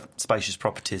people do have spacious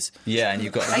properties. Yeah, and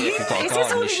you've got a is garden,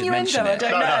 this all you should innuendo? mention I it.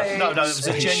 don't know. No, it was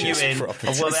a genuine.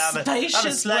 Have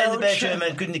a sleigh in the bedroom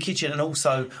and good in the kitchen, and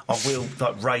also I will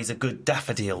raise a good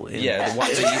daffodil. The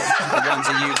ones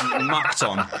that you mucked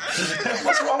on.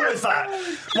 What's wrong with that?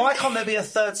 Why can't there be a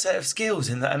third set of skills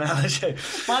in that analogy.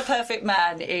 My perfect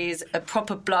man is a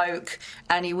proper bloke,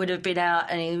 and he would have been out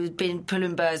and he would been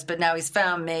pulling birds, but now he's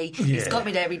found me. He's got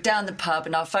me there. He's down the pub,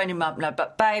 and I'll phone him up and I'm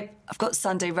like, babe, I've got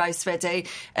Sunday roast ready,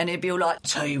 and he'd be all like,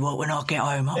 tell you what, when I get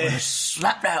home, I'm going to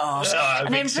slap that arse.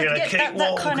 And then keep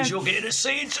warm because you're getting a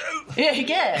scene too.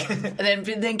 Yeah. And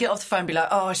then get off the phone and be like,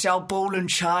 oh, shall ball and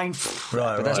chain.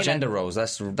 Right, But that's gender roles.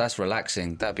 That's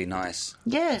relaxing. That'd be nice.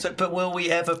 Yeah. So, but will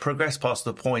we ever progress past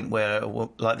the point where,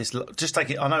 like this, just take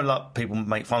it, I know like people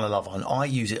make fun of Love Island. I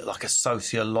use it like a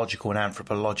sociological and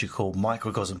anthropological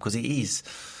microcosm because it is.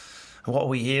 What are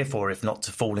we here for if not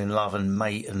to fall in love and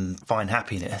mate and find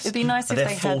happiness? It'd be nice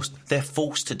if they're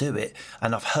forced to do it.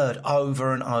 And I've heard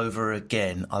over and over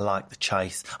again, I like the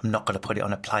chase. I'm not going to put it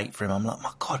on a plate for him. I'm like,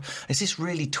 my God, is this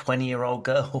really 20-year-old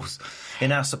girls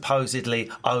in our supposedly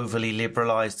overly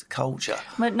liberalised culture?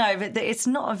 But no, but it's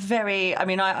not a very... I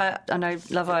mean, I know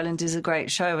Love Island is a great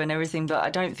show and everything, but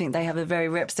I don't think they have a very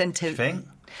representative... Thing?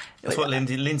 That's what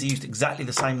Lindsay used exactly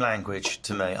the same language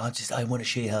to me. I want to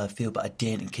share how I feel, but I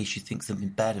didn't in case she thinks something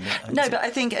bad of me. No, but I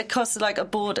think across like a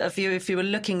board of you, if you were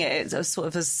looking at it as sort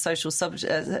of a social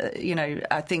subject,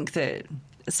 I think that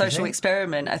social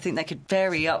experiment, I think they could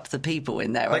vary up the people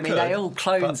in there. They're all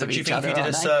clones of each other. If you did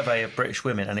a survey of British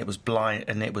women and it was blind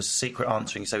and it was secret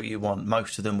answering, so what you want,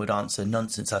 most of them would answer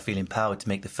nonsense. I feel empowered to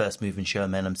make the first move and show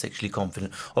men I'm sexually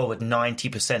confident. Or would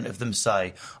 90% of them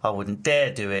say, I wouldn't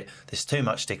dare do it. There's too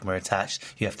much stigma attached.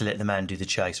 You have to let the man do the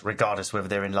chase, regardless whether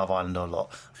they're in Love Island or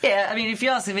not. Yeah, I mean, if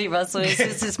you're asking me, Russell,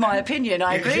 it's my opinion.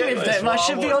 I agree with them. I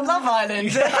should be on Love Island.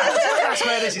 That's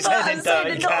where this is heading,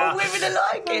 not all women are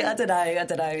like it. I don't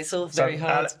know. It's all very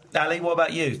hard. Ali, what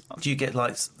about you? Do you get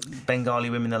like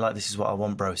Bengali women that are like, this is what I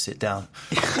want, bro, sit down?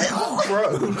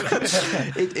 Bro,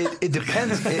 it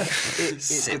depends.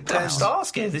 It depends. Just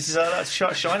asking. This is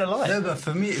shine a light. No, but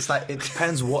for me, it's like it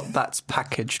depends what that's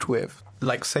packaged with.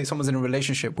 Like, say someone's in a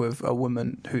relationship with a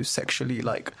woman who's sexually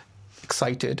like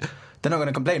excited, they're not going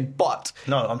to complain. But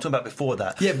no, I'm talking about before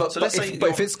that. Yeah, but, so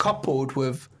if it's coupled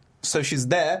with, so she's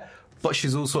there, but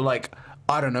she's also like,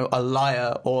 I don't know, a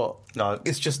liar, or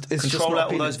it's just control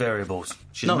out all those variables.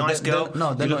 She's a nice girl.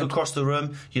 You look across the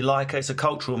room, you like her. It's a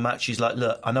cultural match. She's like,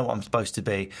 look, I know what I'm supposed to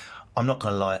be. I'm not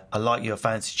going to lie. I like you. I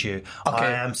fancied you. Okay.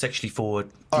 I am sexually forward.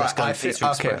 Let's go and Pizza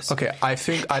Express. Okay. I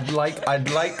think I'd like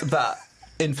that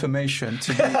information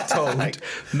to be told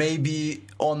maybe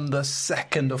on the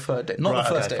second or third day, not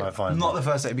the first day, not the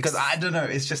first day, because I don't know,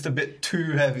 it's just a bit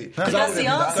too heavy. But that's the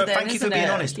answer then, thank you for being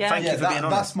honest. Thank you for being honest.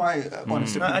 That's my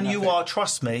honest opinion. And you are,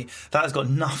 trust me, that has got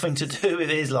nothing to do with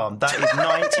Islam. That is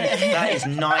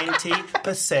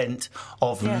 90%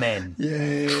 of men.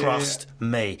 Trust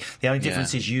me. The only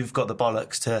difference is you've got the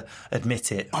bollocks to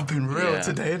admit it. I've been real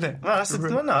today,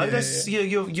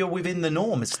 innit? You're within the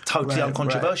norm. It's totally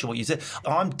uncontroversial what you said.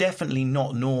 I'm definitely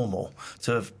not normal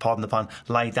to have, pardon the pun,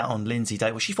 laid that on Lindsay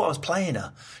Day. Well, she thought I was playing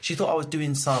her. She thought I was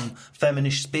doing some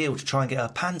feminist spiel to try and get her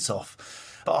pants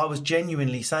off. But I was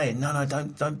genuinely saying, no,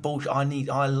 don't bullshit.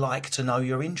 I like to know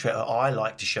your interest. I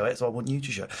like to show it, so I want you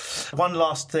to show it. One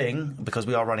last thing, because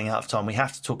we are running out of time, we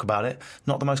have to talk about it.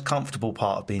 Not the most comfortable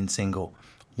part of being single.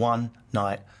 One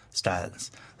night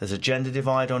stands. There's a gender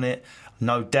divide on it.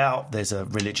 No doubt there's a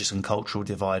religious and cultural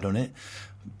divide on it.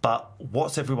 But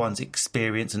what's everyone's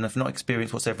experience, and if not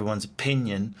experience, what's everyone's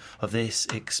opinion of this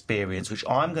experience, which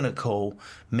I'm going to call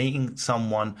meeting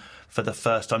someone for the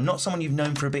first time, not someone you've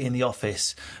known for a bit in the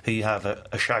office who you have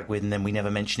a shag with and then we never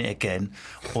mention it again,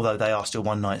 although they are still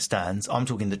one-night stands. I'm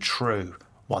talking the true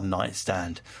one-night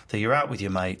stand. So you're out with your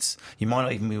mates, you might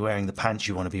not even be wearing the pants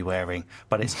you want to be wearing,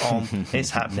 but it's on, it's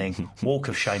happening, walk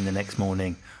of shame the next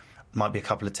morning, might be a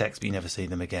couple of texts, but you never see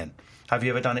them again. Have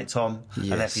you ever done it, Tom?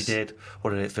 Yes. And if you did,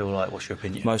 what did it feel like? What's your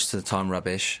opinion? Most of the time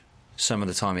rubbish. Some of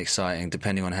the time exciting,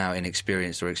 depending on how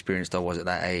inexperienced or experienced I was at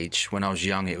that age. When I was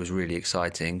young, it was really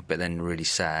exciting, but then really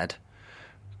sad,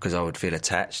 because I would feel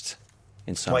attached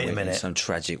in some way, in some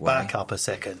tragic way. Back up a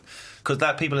second. Because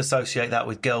that people associate that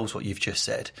with girls, what you've just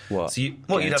said. What? So you'd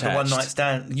have the one-night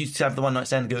stand. You'd have the one-night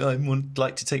stand and go, I would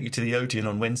like to take you to the Odeon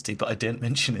on Wednesday, but I didn't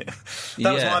mention it.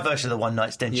 That was my version of the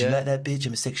one-night stand. You let that bitch,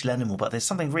 I'm a sexual animal, but there's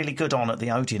something really good on at the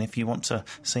Odeon if you want to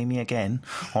see me again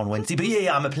on Wednesday. But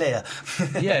yeah, I'm a player.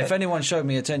 Yeah, if anyone showed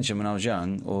me attention when I was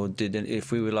young, or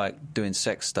if we were like doing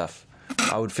sex stuff,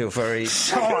 I would feel very...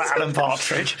 All right, Alan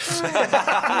Partridge.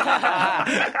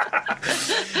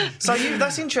 So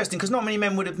that's interesting, because not many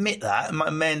men would admit that.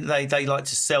 Men, they like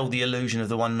to sell the illusion of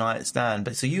the one-night stand.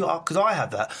 But so you are, because I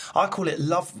have that. I call it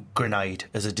love grenade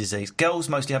as a disease. Girls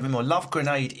mostly have it more. Love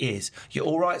grenade is, you're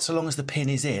all right so long as the pin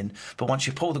is in, but once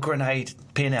you pull the grenade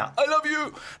pin out, I love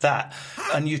you, that.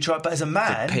 And you try, but as a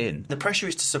man, the pressure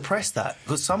is to suppress that,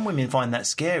 because some women find that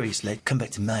scary. It's like, come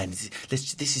back to mine.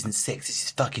 This isn't sex, this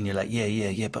is fucking. You're like,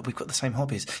 yeah, but we've got the same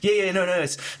hobbies. No,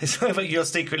 it's like you're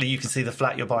secretly, you can see the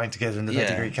flat you're buying together in the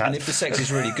pedigree cat. And if the sex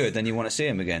is really good, then you want to see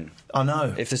him again. I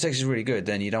know. If the sex is really good,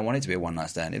 then you don't want it to be a one-night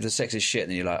stand. If the sex is shit,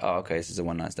 then you're like, oh, okay, this is a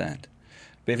one-night stand.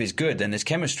 But if it's good, then there's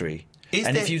chemistry.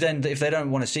 If they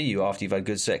don't want to see you after you've had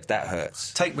good sex, that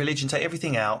hurts. Take religion, take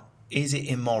everything out. Is it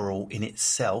immoral in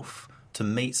itself to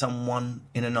meet someone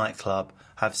in a nightclub,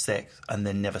 have sex, and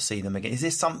then never see them again? Is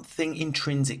there something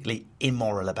intrinsically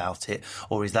immoral about it,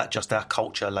 or is that just our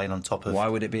culture laying on top of... Why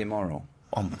would it be immoral?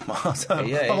 I'm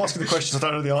asking the questions, I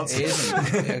don't know the answer. It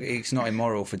isn't. It's not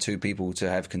immoral for two people to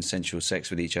have consensual sex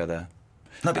with each other.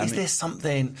 No, but is there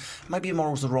something... Maybe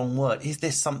immoral's the wrong word. Is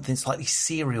there something slightly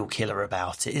serial killer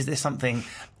about it? Is there something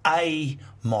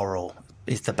amoral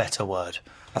is the better word?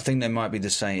 I think there might be the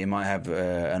same... It might have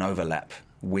an overlap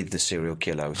with the serial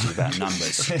killer, which is about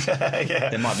numbers. Yeah.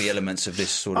 There might be elements of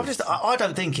this sort of... I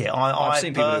don't think it.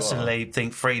 I personally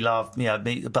think free love,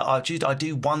 but I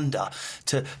do wonder,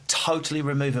 to totally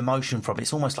remove emotion from it.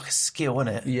 It's almost like a skill,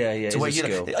 isn't it? Yeah, it's a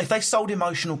skill. If they sold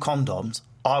emotional condoms,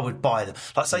 I would buy them.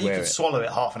 Like, say you could swallow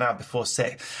it half an hour before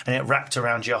sex and it wrapped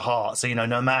around your heart, so,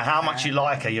 no matter how much you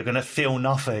like her, you're going to feel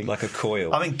nothing. Like a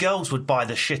coil. I mean, girls would buy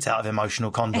the shit out of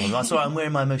emotional condoms. That's all right, I'm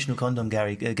wearing my emotional condom,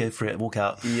 Gary. Go for it, walk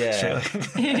out. Yeah.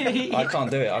 I can't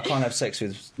do it. I can't have sex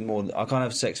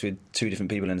with two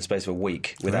different people in the space of a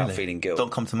week without feeling guilt.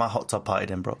 Don't come to my hot tub party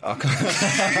then, bro. I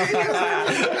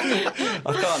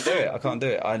can't do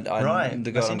it. Right.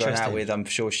 The girl I'm going out with, I'm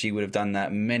sure she would have done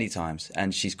that many times,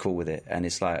 and she's cool with it. And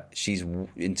it's like she's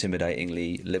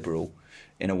intimidatingly liberal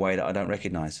in a way that I don't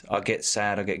recognise. I get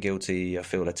sad, I get guilty, I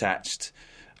feel attached.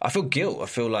 I feel guilt. I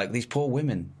feel like these poor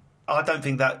women. I don't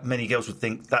think that many girls would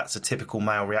think that's a typical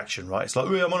male reaction, right? It's like,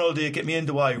 I'm on holiday, get me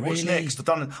underway. Really? What's next? I've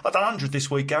done 100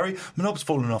 this week, Gary. My knob's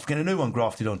fallen off, getting a new one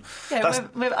grafted on. Yeah,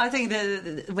 I think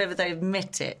whether they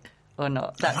admit it or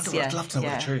not. I'd love to know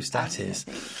what the true stat is.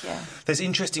 There's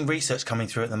interesting research coming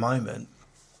through at the moment.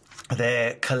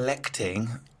 They're collecting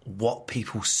what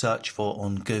people search for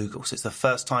on Google. So it's the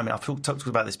first time, I've talked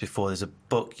about this before, there's a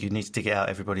book, You Need to Dig It Out,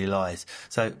 Everybody Lies.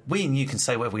 So we and you can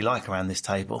say whatever we like around this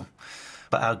table,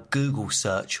 but our Google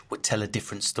search would tell a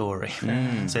different story.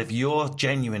 So if you're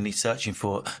genuinely searching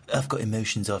for, I've got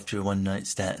emotions after a one-night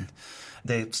stand,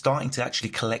 they're starting to actually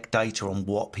collect data on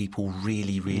what people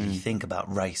really, really think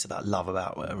about race, about love,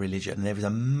 about religion. And there is a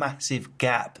massive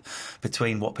gap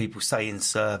between what people say in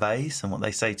surveys and what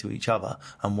they say to each other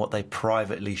and what they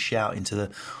privately shout into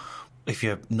the... If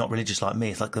you're not religious like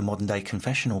me, it's like the modern-day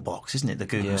confessional box, isn't it? The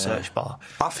Google search bar.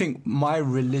 I think my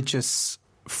religious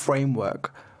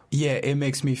framework, it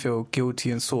makes me feel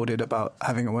guilty and sordid about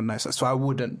having a one-night stand. So I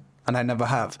wouldn't, and I never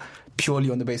have,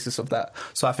 purely on the basis of that.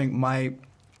 So I think my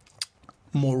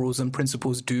morals and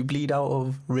principles do bleed out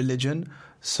of religion.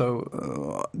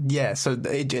 So so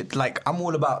I'm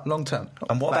all about long term.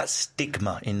 And what about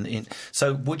stigma in?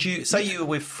 So would you say you were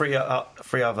with three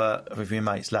other of your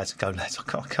mates, lads? I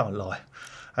can't lie.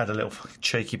 I had a little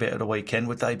cheeky bit at the weekend.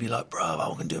 Would they be like, bro,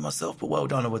 I can do it myself, but well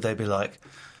done? Or would they be like,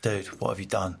 dude, what have you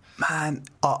done? Man,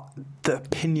 the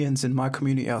opinions in my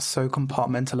community are so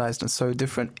compartmentalised and so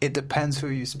different. It depends who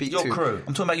you speak to. Your crew.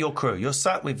 I'm talking about your crew. You're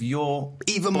sat with your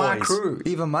Even my crew.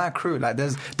 Like,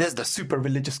 there's the super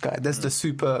religious guy. There's the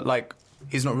super,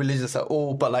 he's not religious at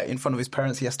all, but, in front of his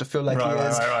parents, he has to feel like he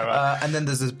is. Right. And then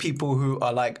there's the people who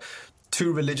are,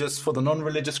 too religious for the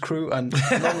non-religious crew and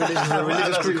non-religious for the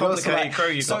religious crew. Complicated crew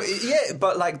you got. So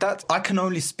but that I can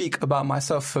only speak about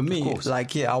myself. For me,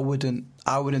 I wouldn't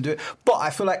do it. But I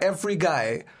feel like every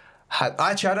guy had.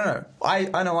 Actually, I don't know.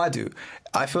 I know I do.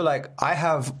 I feel like I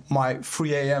have my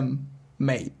 3 a.m.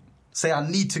 mate. Say I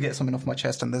need to get something off my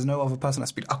chest, and there's no other person I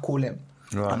speak. I call him.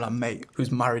 Right. I'm like, mate,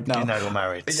 who's married now? You know you're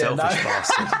married. Selfish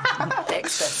bastard.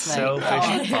 Excess, mate.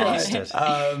 Selfish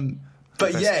bastard.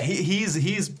 But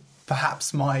he's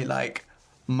perhaps my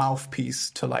mouthpiece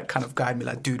to kind of guide me,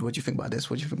 dude, what do you think about this?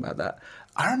 What do you think about that?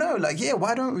 I don't know,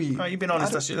 why don't we? Oh, you've been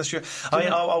honest, that's true. I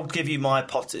mean, I'll give you my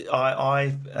pot.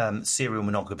 I serial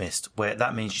monogamist, where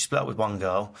that means you split up with one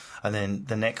girl, and then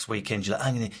the next weekend you're like,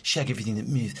 I'm going to shag everything that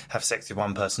moves, have sex with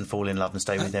one person, fall in love, and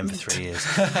stay with them for 3 years.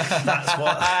 That's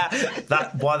what.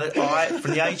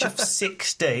 From the age of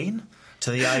 16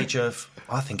 to the age of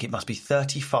I think it must be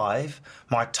 35.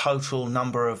 My total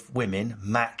number of women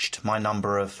matched my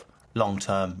number of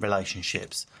long-term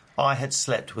relationships. I had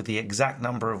slept with the exact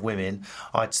number of women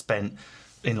I'd spent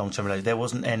in long-term relationships. There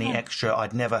wasn't any extra.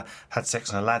 I'd never had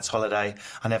sex on a lad's holiday.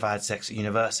 I never had sex at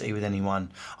university with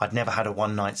anyone. I'd never had a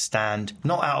one-night stand,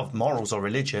 not out of morals or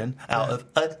religion, out of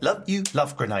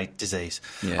love grenade disease.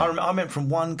 Yeah. I remember from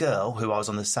one girl who I was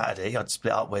on the Saturday, I'd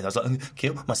split up with. I was like,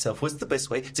 kill myself. What's the best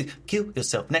way to kill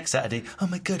yourself? Next Saturday, oh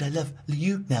my God, I love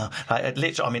you now.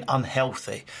 Literally,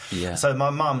 unhealthy. Yeah. So my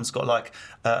mum's got like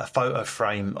a photo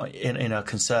frame in her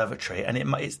conservatory, and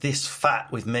it's this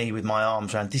fat with me with my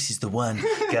arms around. This is the one.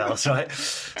 Girls, right?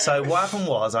 So what happened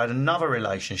was I had another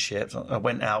relationship. I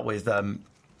went out with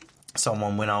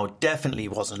someone when I definitely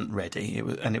wasn't ready.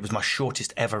 It was my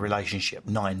shortest ever relationship,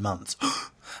 9 months.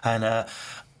 And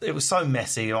it was so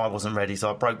messy, I wasn't ready,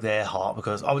 so I broke their heart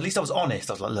because at least I was honest.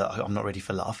 I was like, look, I'm not ready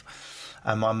for love.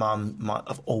 And my mum,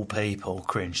 of all people,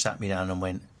 cringed, sat me down and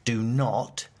went, do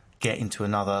not get into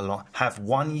another have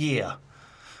 1 year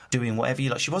doing whatever you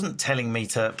like. She wasn't telling me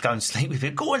to go and sleep with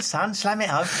you. Go on, son, slam it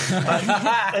home.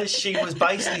 But she was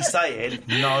basically saying,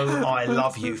 no, I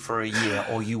love you for a year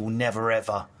or you will never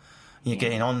ever. You're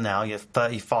getting on now, you're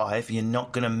 35, you're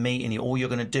not going to meet any. All you're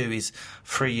going to do is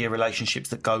 3-year relationships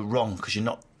that go wrong because you're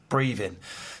not breathing.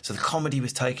 So the comedy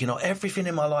was taking off. Everything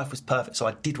in my life was perfect. So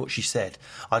I did what she said.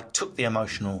 I took the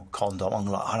emotional condom. I'm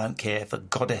like, I don't care if the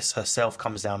goddess herself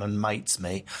comes down and mates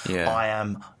me.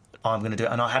 Yeah. I'm going to do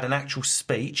it. And I had an actual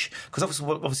speech, because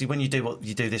obviously when you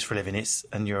do this for a living,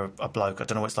 and you're a bloke, I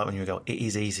don't know what it's like when you're a girl, it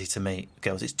is easy to meet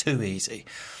girls. It's too easy.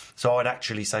 So I'd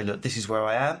actually say, look, this is where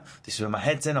I am. This is where my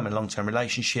head's in. I'm in a long-term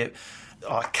relationship.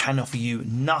 I can offer you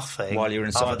nothing while you're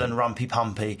inside other than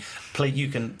rumpy-pumpy. Please, you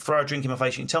can throw a drink in my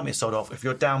face. You can tell me to sod off. If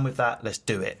you're down with that, let's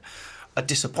do it. A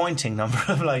disappointing number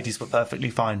of ladies were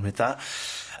perfectly fine with that.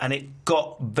 And it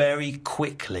got very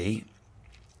quickly,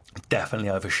 definitely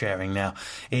oversharing now,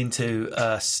 into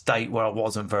a state where I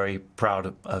wasn't very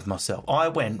proud of myself. I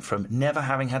went from never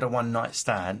having had a one-night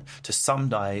stand to some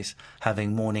days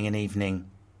having morning and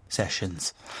evening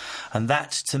sessions. And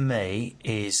that, to me,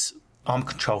 is... I'm a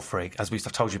control freak, as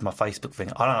I've told you with my Facebook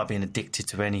thing. I don't like being addicted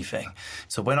to anything.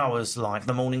 So when I was like,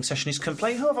 the morning session is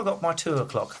complete, who have I got my 2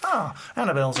 o'clock?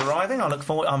 Annabelle's arriving, I look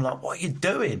forward. I'm like, what are you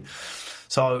doing?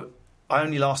 So I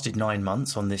only lasted 9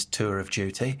 months on this tour of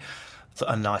duty.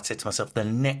 And I said to myself, the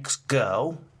next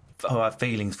girl who I have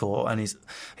feelings for, and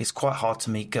it's quite hard to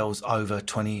meet girls over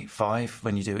 25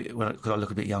 when you do it, because I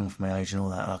look a bit young for my age and all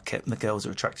that. And I kept the girls that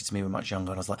were attracted to me were much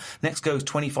younger, and I was like, next girl's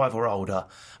 25 or older,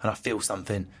 and I feel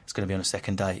something, it's going to be on a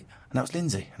second date. And that was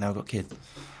Lindsay, and now I've got kids.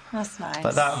 That's nice.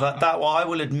 But that I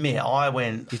will admit, I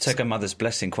went... You take a mother's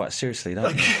blessing quite seriously,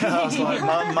 don't you? I was like,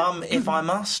 Mum, if I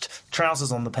must,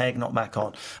 trousers on the peg, not back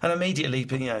on. And immediately,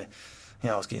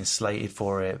 I was getting slated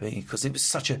for it because it was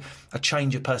such a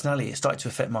change of personality. It started to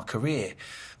affect my career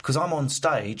because I'm on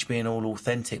stage being all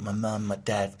authentic, my mum, my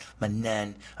dad, my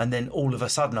nan, and then all of a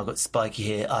sudden I've got spiky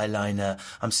hair, eyeliner,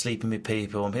 I'm sleeping with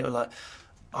people, and people are like,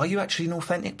 are you actually an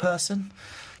authentic person?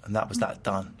 And that was that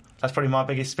done. That's probably my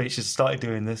biggest speech as I started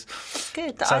doing this.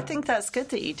 Good. So, I think that's good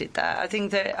that you did that.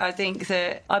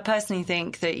 I personally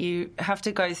think that you have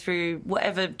to go through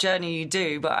whatever journey you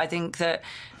do, but I think that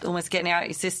almost getting out of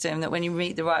your system, that when you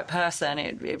meet the right person,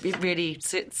 it really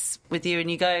sits with you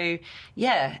and you go,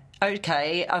 yeah,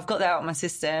 okay, I've got that out of my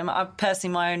system.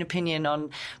 My own opinion on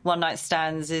one-night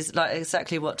stands is like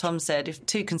exactly what Tom said. If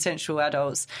 2 consensual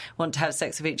adults want to have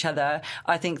sex with each other,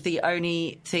 I think the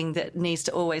only thing that needs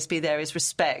to always be there is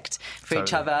respect for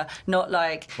each other, not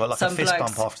like... Well, like some a fist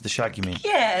blokes, bump after the shag, you mean?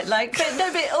 Yeah,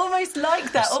 but almost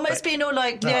like that. Almost being all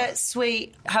like, yeah,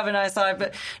 sweet, have a nice night,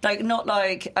 but like not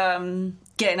like...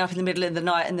 getting up in the middle of the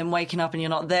night and then waking up and you're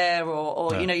not there,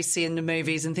 or you see in the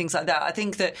movies and things like that. I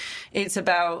think that it's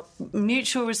about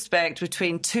mutual respect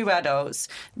between 2 adults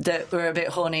that were a bit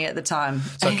horny at the time.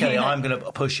 So, Kelly, I'm going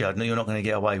to push you. I know you're not going to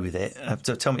get away with it.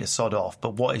 So tell me to sod off,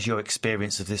 but what is your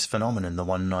experience of this phenomenon, the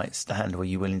one-night stand? Were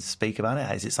you willing to speak about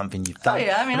it? Is it something you've done? Oh,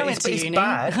 yeah, I went to uni.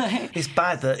 It's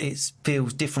bad that it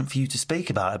feels different for you to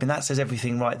speak about it. I mean, that says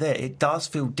everything right there. It does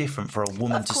feel different for a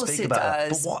woman to speak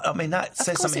about it. But that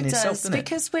says something in itself, doesn't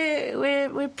it? Because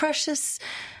we're precious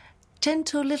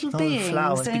gentle little beings.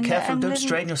 Flowers. Be careful, don't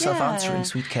strain yourself yeah. answering,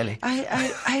 sweet Kelly.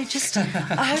 I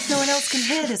hope no one else can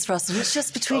hear this, Russell. It's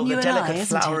just between you and I, the delicate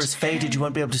isn't flower it? has faded. You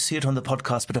won't be able to see it on the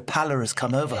podcast, but a pallor has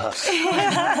come over her.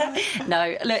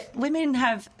 No, look, women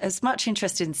have as much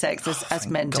interest in sex as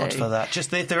men do. God for that.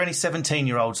 Just if there are any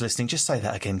 17-year-olds listening, just say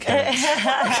that again, Kelly.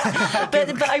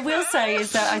 But I will say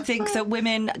is that I think that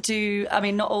women do, I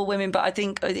mean, not all women, but I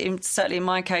think certainly in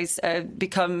my case,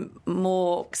 become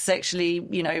more sexually,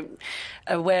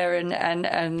 aware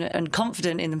and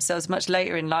confident in themselves much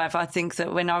later in life. I think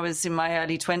that when I was in my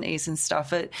early 20s and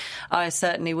stuff, I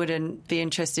certainly wouldn't be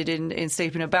interested in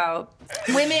sleeping about.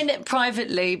 Women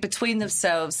privately, between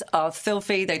themselves, are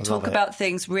filthy. They talk about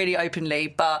things really openly,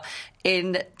 but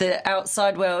in the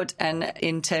outside world and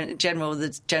in general,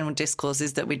 the general discourse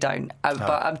is that we don't. But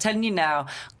I'm telling you now,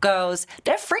 girls,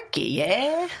 they're freaky,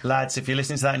 yeah? Lads, if you're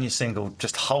listening to that and you're single,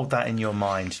 just hold that in your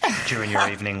mind during your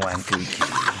evening wank.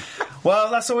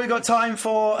 Well, that's all we've got time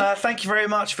for. Thank you very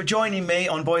much for joining me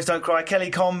on Boys Don't Cry.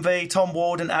 Kelly Convey, Tom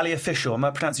Ward and Ali Official. Am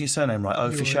I pronouncing your surname right?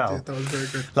 Official. That was very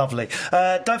good. Lovely.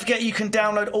 Don't forget you can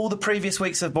download all the previous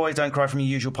weeks of Boys Don't Cry from your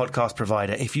usual podcast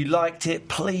provider. If you liked it,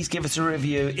 please give us a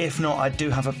review. If not, I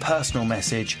do have a personal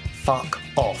message. Fuck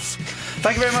off.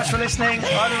 Thank you very much for listening.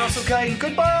 I'm Russell Kane.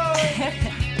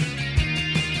 Goodbye.